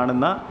 വാക്യങ്ങൾ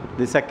കാണുന്ന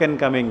the second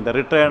coming, the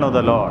return of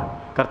the Lord,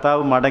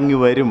 കർത്താവ് മടങ്ങി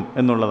വരും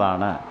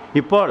എന്നുള്ളതാണ്.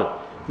 ഇപ്പോൾ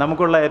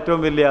നമുക്കുള്ള ഏറ്റവും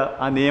വലിയ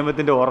ആ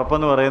നിയമത്തിൻ്റെ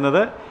ഉറപ്പെന്ന്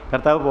പറയുന്നത്,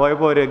 കർത്താവ്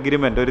പോയപ്പോൾ ഒരു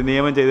എഗ്രിമെൻ്റ്, ഒരു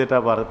നിയമം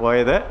ചെയ്തിട്ടാണ്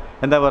പോയത്.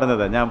 എന്താ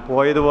പറഞ്ഞത്? ഞാൻ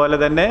പോയതുപോലെ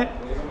തന്നെ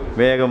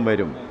വേഗം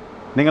വരും,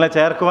 നിങ്ങളെ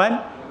ചേർക്കുവാൻ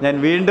ഞാൻ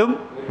വീണ്ടും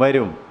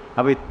വരും.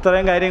 അപ്പോൾ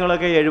ഇത്രയും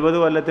കാര്യങ്ങളൊക്കെ 70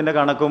 കൊല്ലത്തിൻ്റെ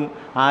കണക്കും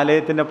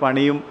ആലയത്തിൻ്റെ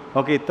പണിയും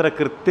ഒക്കെ ഇത്ര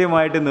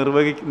കൃത്യമായിട്ട്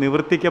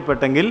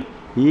നിവർത്തിക്കപ്പെട്ടെങ്കിൽ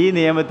ഈ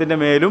നിയമത്തിൻ്റെ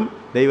മേലും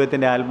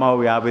ദൈവത്തിൻ്റെ ആത്മാവ്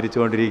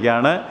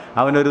വ്യാപരിച്ചുകൊണ്ടിരിക്കുകയാണ്.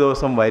 അവനൊരു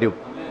ദിവസം വരും.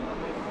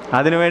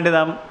 അതിനുവേണ്ടി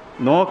നാം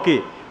നോക്കി,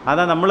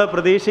 അതാ നമ്മൾ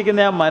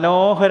പ്രതീക്ഷിക്കുന്ന ആ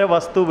മനോഹര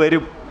വസ്തു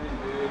വരും.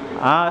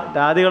 ആ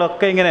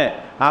ജാതികളൊക്കെ ഇങ്ങനെ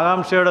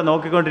ആകാംക്ഷയോടെ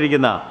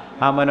നോക്കിക്കൊണ്ടിരിക്കുന്ന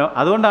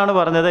അതുകൊണ്ടാണ്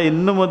പറഞ്ഞത്,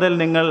 ഇന്നു മുതൽ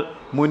നിങ്ങൾ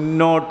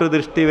മുന്നോട്ട്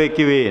ദൃഷ്ടി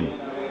വയ്ക്കുവേൻ,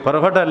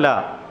 പുറകോട്ടല്ല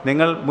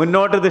നിങ്ങൾ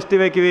മുന്നോട്ട് ദൃഷ്ടി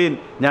വയ്ക്കുവിൻ,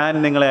 ഞാൻ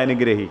നിങ്ങളെ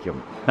അനുഗ്രഹിക്കും.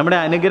 നമ്മുടെ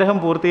അനുഗ്രഹം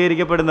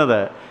പൂർത്തീകരിക്കപ്പെടുന്നത്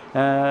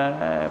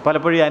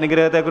പലപ്പോഴും ഈ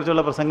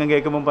അനുഗ്രഹത്തെക്കുറിച്ചുള്ള പ്രസംഗം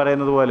കേൾക്കുമ്പം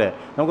പറയുന്നത് പോലെ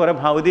നമുക്ക് കുറേ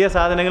ഭൗതിക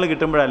സാധനങ്ങൾ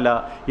കിട്ടുമ്പോഴല്ല,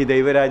 ഈ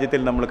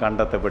ദൈവരാജ്യത്തിൽ നമ്മൾ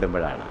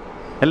കണ്ടെത്തപ്പെടുമ്പോഴാണ്.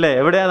 അല്ലേ?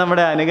 എവിടെയാണ്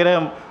നമ്മുടെ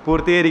അനുഗ്രഹം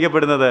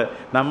പൂർത്തീകരിക്കപ്പെടുന്നത്?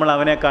 നമ്മൾ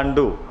അവനെ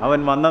കണ്ടു, അവൻ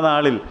വന്ന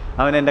നാളിൽ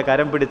അവൻ എൻ്റെ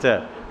കരം പിടിച്ച്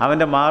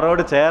അവൻ്റെ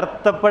മാറോട്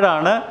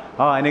ചേർത്തപ്പോഴാണ്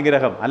ആ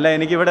അനുഗ്രഹം. അല്ല,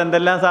 എനിക്കിവിടെ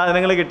എന്തെല്ലാം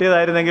സാധനങ്ങൾ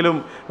കിട്ടിയതായിരുന്നെങ്കിലും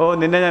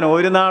നിന്നെ ഞാൻ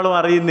ഒരു നാളും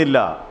അറിയുന്നില്ല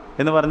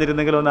എന്ന്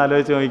പറഞ്ഞിരുന്നെങ്കിലും ഒന്ന്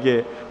ആലോചിച്ച് നോക്കിയേ.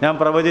 ഞാൻ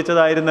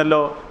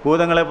പ്രവചിച്ചതായിരുന്നല്ലോ,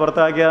 ഭൂതങ്ങളെ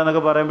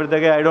പുറത്താക്കിയതെന്നൊക്കെ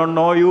പറയുമ്പോഴത്തേക്ക് ഐ ഡോണ്ട്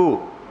നോ യു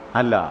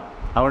അല്ല.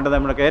 അതുകൊണ്ട്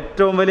നമ്മൾക്ക്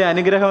ഏറ്റവും വലിയ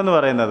അനുഗ്രഹം എന്ന്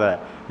പറയുന്നത്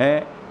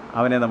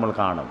അവനെ നമ്മൾ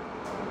കാണും.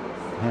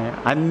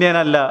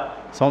 അന്യനല്ല,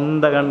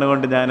 സ്വന്തം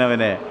കണ്ണുകൊണ്ട് ഞാൻ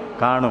അവനെ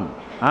കാണും.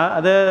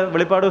 അത്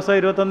വെളിപ്പാട് പുസ്തകം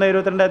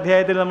 21-22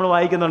 അധ്യായത്തിൽ നമ്മൾ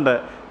വായിക്കുന്നുണ്ട്.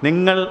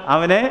 നിങ്ങൾ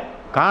അവനെ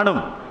കാണും,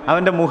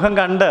 അവൻ്റെ മുഖം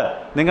കണ്ട്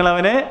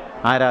നിങ്ങളവനെ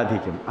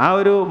ആരാധിക്കും. ആ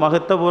ഒരു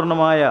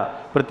മഹത്വപൂർണ്ണമായ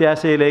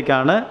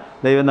പ്രത്യാശയിലേക്കാണ്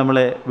ദൈവം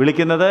നമ്മളെ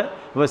വിളിക്കുന്നത്.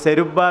 അപ്പോൾ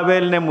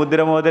സെരുബ്ബാബേലിനെ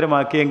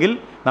മുദ്രമോതിരമാക്കിയെങ്കിൽ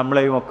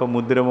നമ്മളെയും ഒക്കെ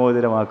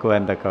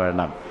മുദ്രമോതിരമാക്കുവാൻ തക്ക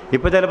വേണം.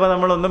 ഇപ്പോൾ ചിലപ്പോൾ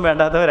നമ്മളൊന്നും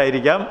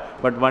വേണ്ടാത്തവരായിരിക്കാം,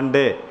 but one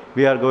day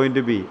we are going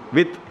to B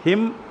with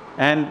him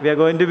and we are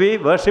going to B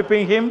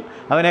worshipping him.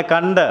 അവനെ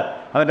കണ്ട്,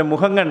 അവൻ്റെ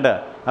മുഖം കണ്ട്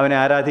അവനെ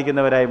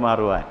ആരാധിക്കുന്നവരായി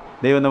മാറുവാൻ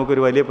ദൈവം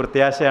നമുക്കൊരു വലിയ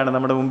പ്രത്യാശയാണ്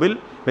നമ്മുടെ മുമ്പിൽ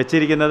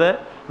വെച്ചിരിക്കുന്നത്.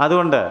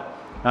 അതുകൊണ്ട്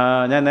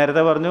ഞാൻ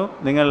നേരത്തെ പറഞ്ഞു,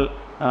 നിങ്ങൾ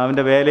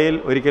അവൻ്റെ വേലയിൽ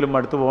ഒരിക്കലും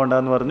മടുത്തു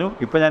പോകണ്ടെന്ന് പറഞ്ഞു.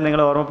 ഇപ്പോൾ ഞാൻ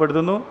നിങ്ങളെ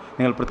ഓർമ്മപ്പെടുത്തുന്നു,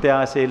 നിങ്ങൾ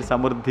പ്രത്യാശയിൽ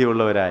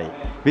സമൃദ്ധിയുള്ളവരായി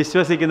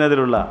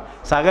വിശ്വസിക്കുന്നതിലുള്ള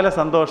സകല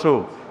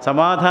സന്തോഷവും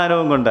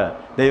സമാധാനവും കൊണ്ട്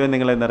ദൈവം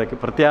നിങ്ങളെ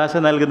നിറയ്ക്കും. പ്രത്യാശ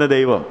നൽകുന്ന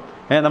ദൈവം,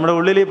 നമ്മുടെ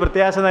ഉള്ളിൽ ഈ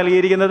പ്രത്യാശ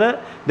നൽകിയിരിക്കുന്നത്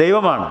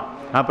ദൈവമാണ്.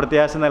 ആ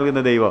പ്രത്യാശ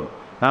നൽകുന്ന ദൈവം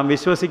നാം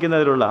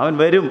വിശ്വസിക്കുന്നതിലുള്ള, അവൻ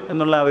വരും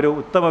എന്നുള്ള ഒരു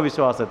ഉത്തമ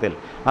വിശ്വാസത്തിൽ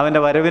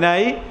അവൻ്റെ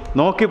വരവിനായി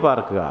നോക്കി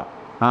പാർക്കുക.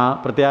 ആ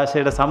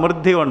പ്രത്യാശയുടെ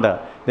സമൃദ്ധി കൊണ്ട്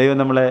ദൈവം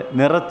നമ്മളെ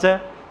നിറച്ച്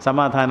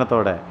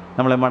സമാധാനത്തോടെ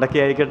നമ്മളെ മടക്കി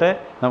അയക്കട്ടെ.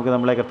 നമുക്ക്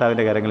നമ്മളെ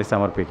കർത്താവിൻ്റെ കരങ്ങളിൽ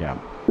സമർപ്പിക്കാം.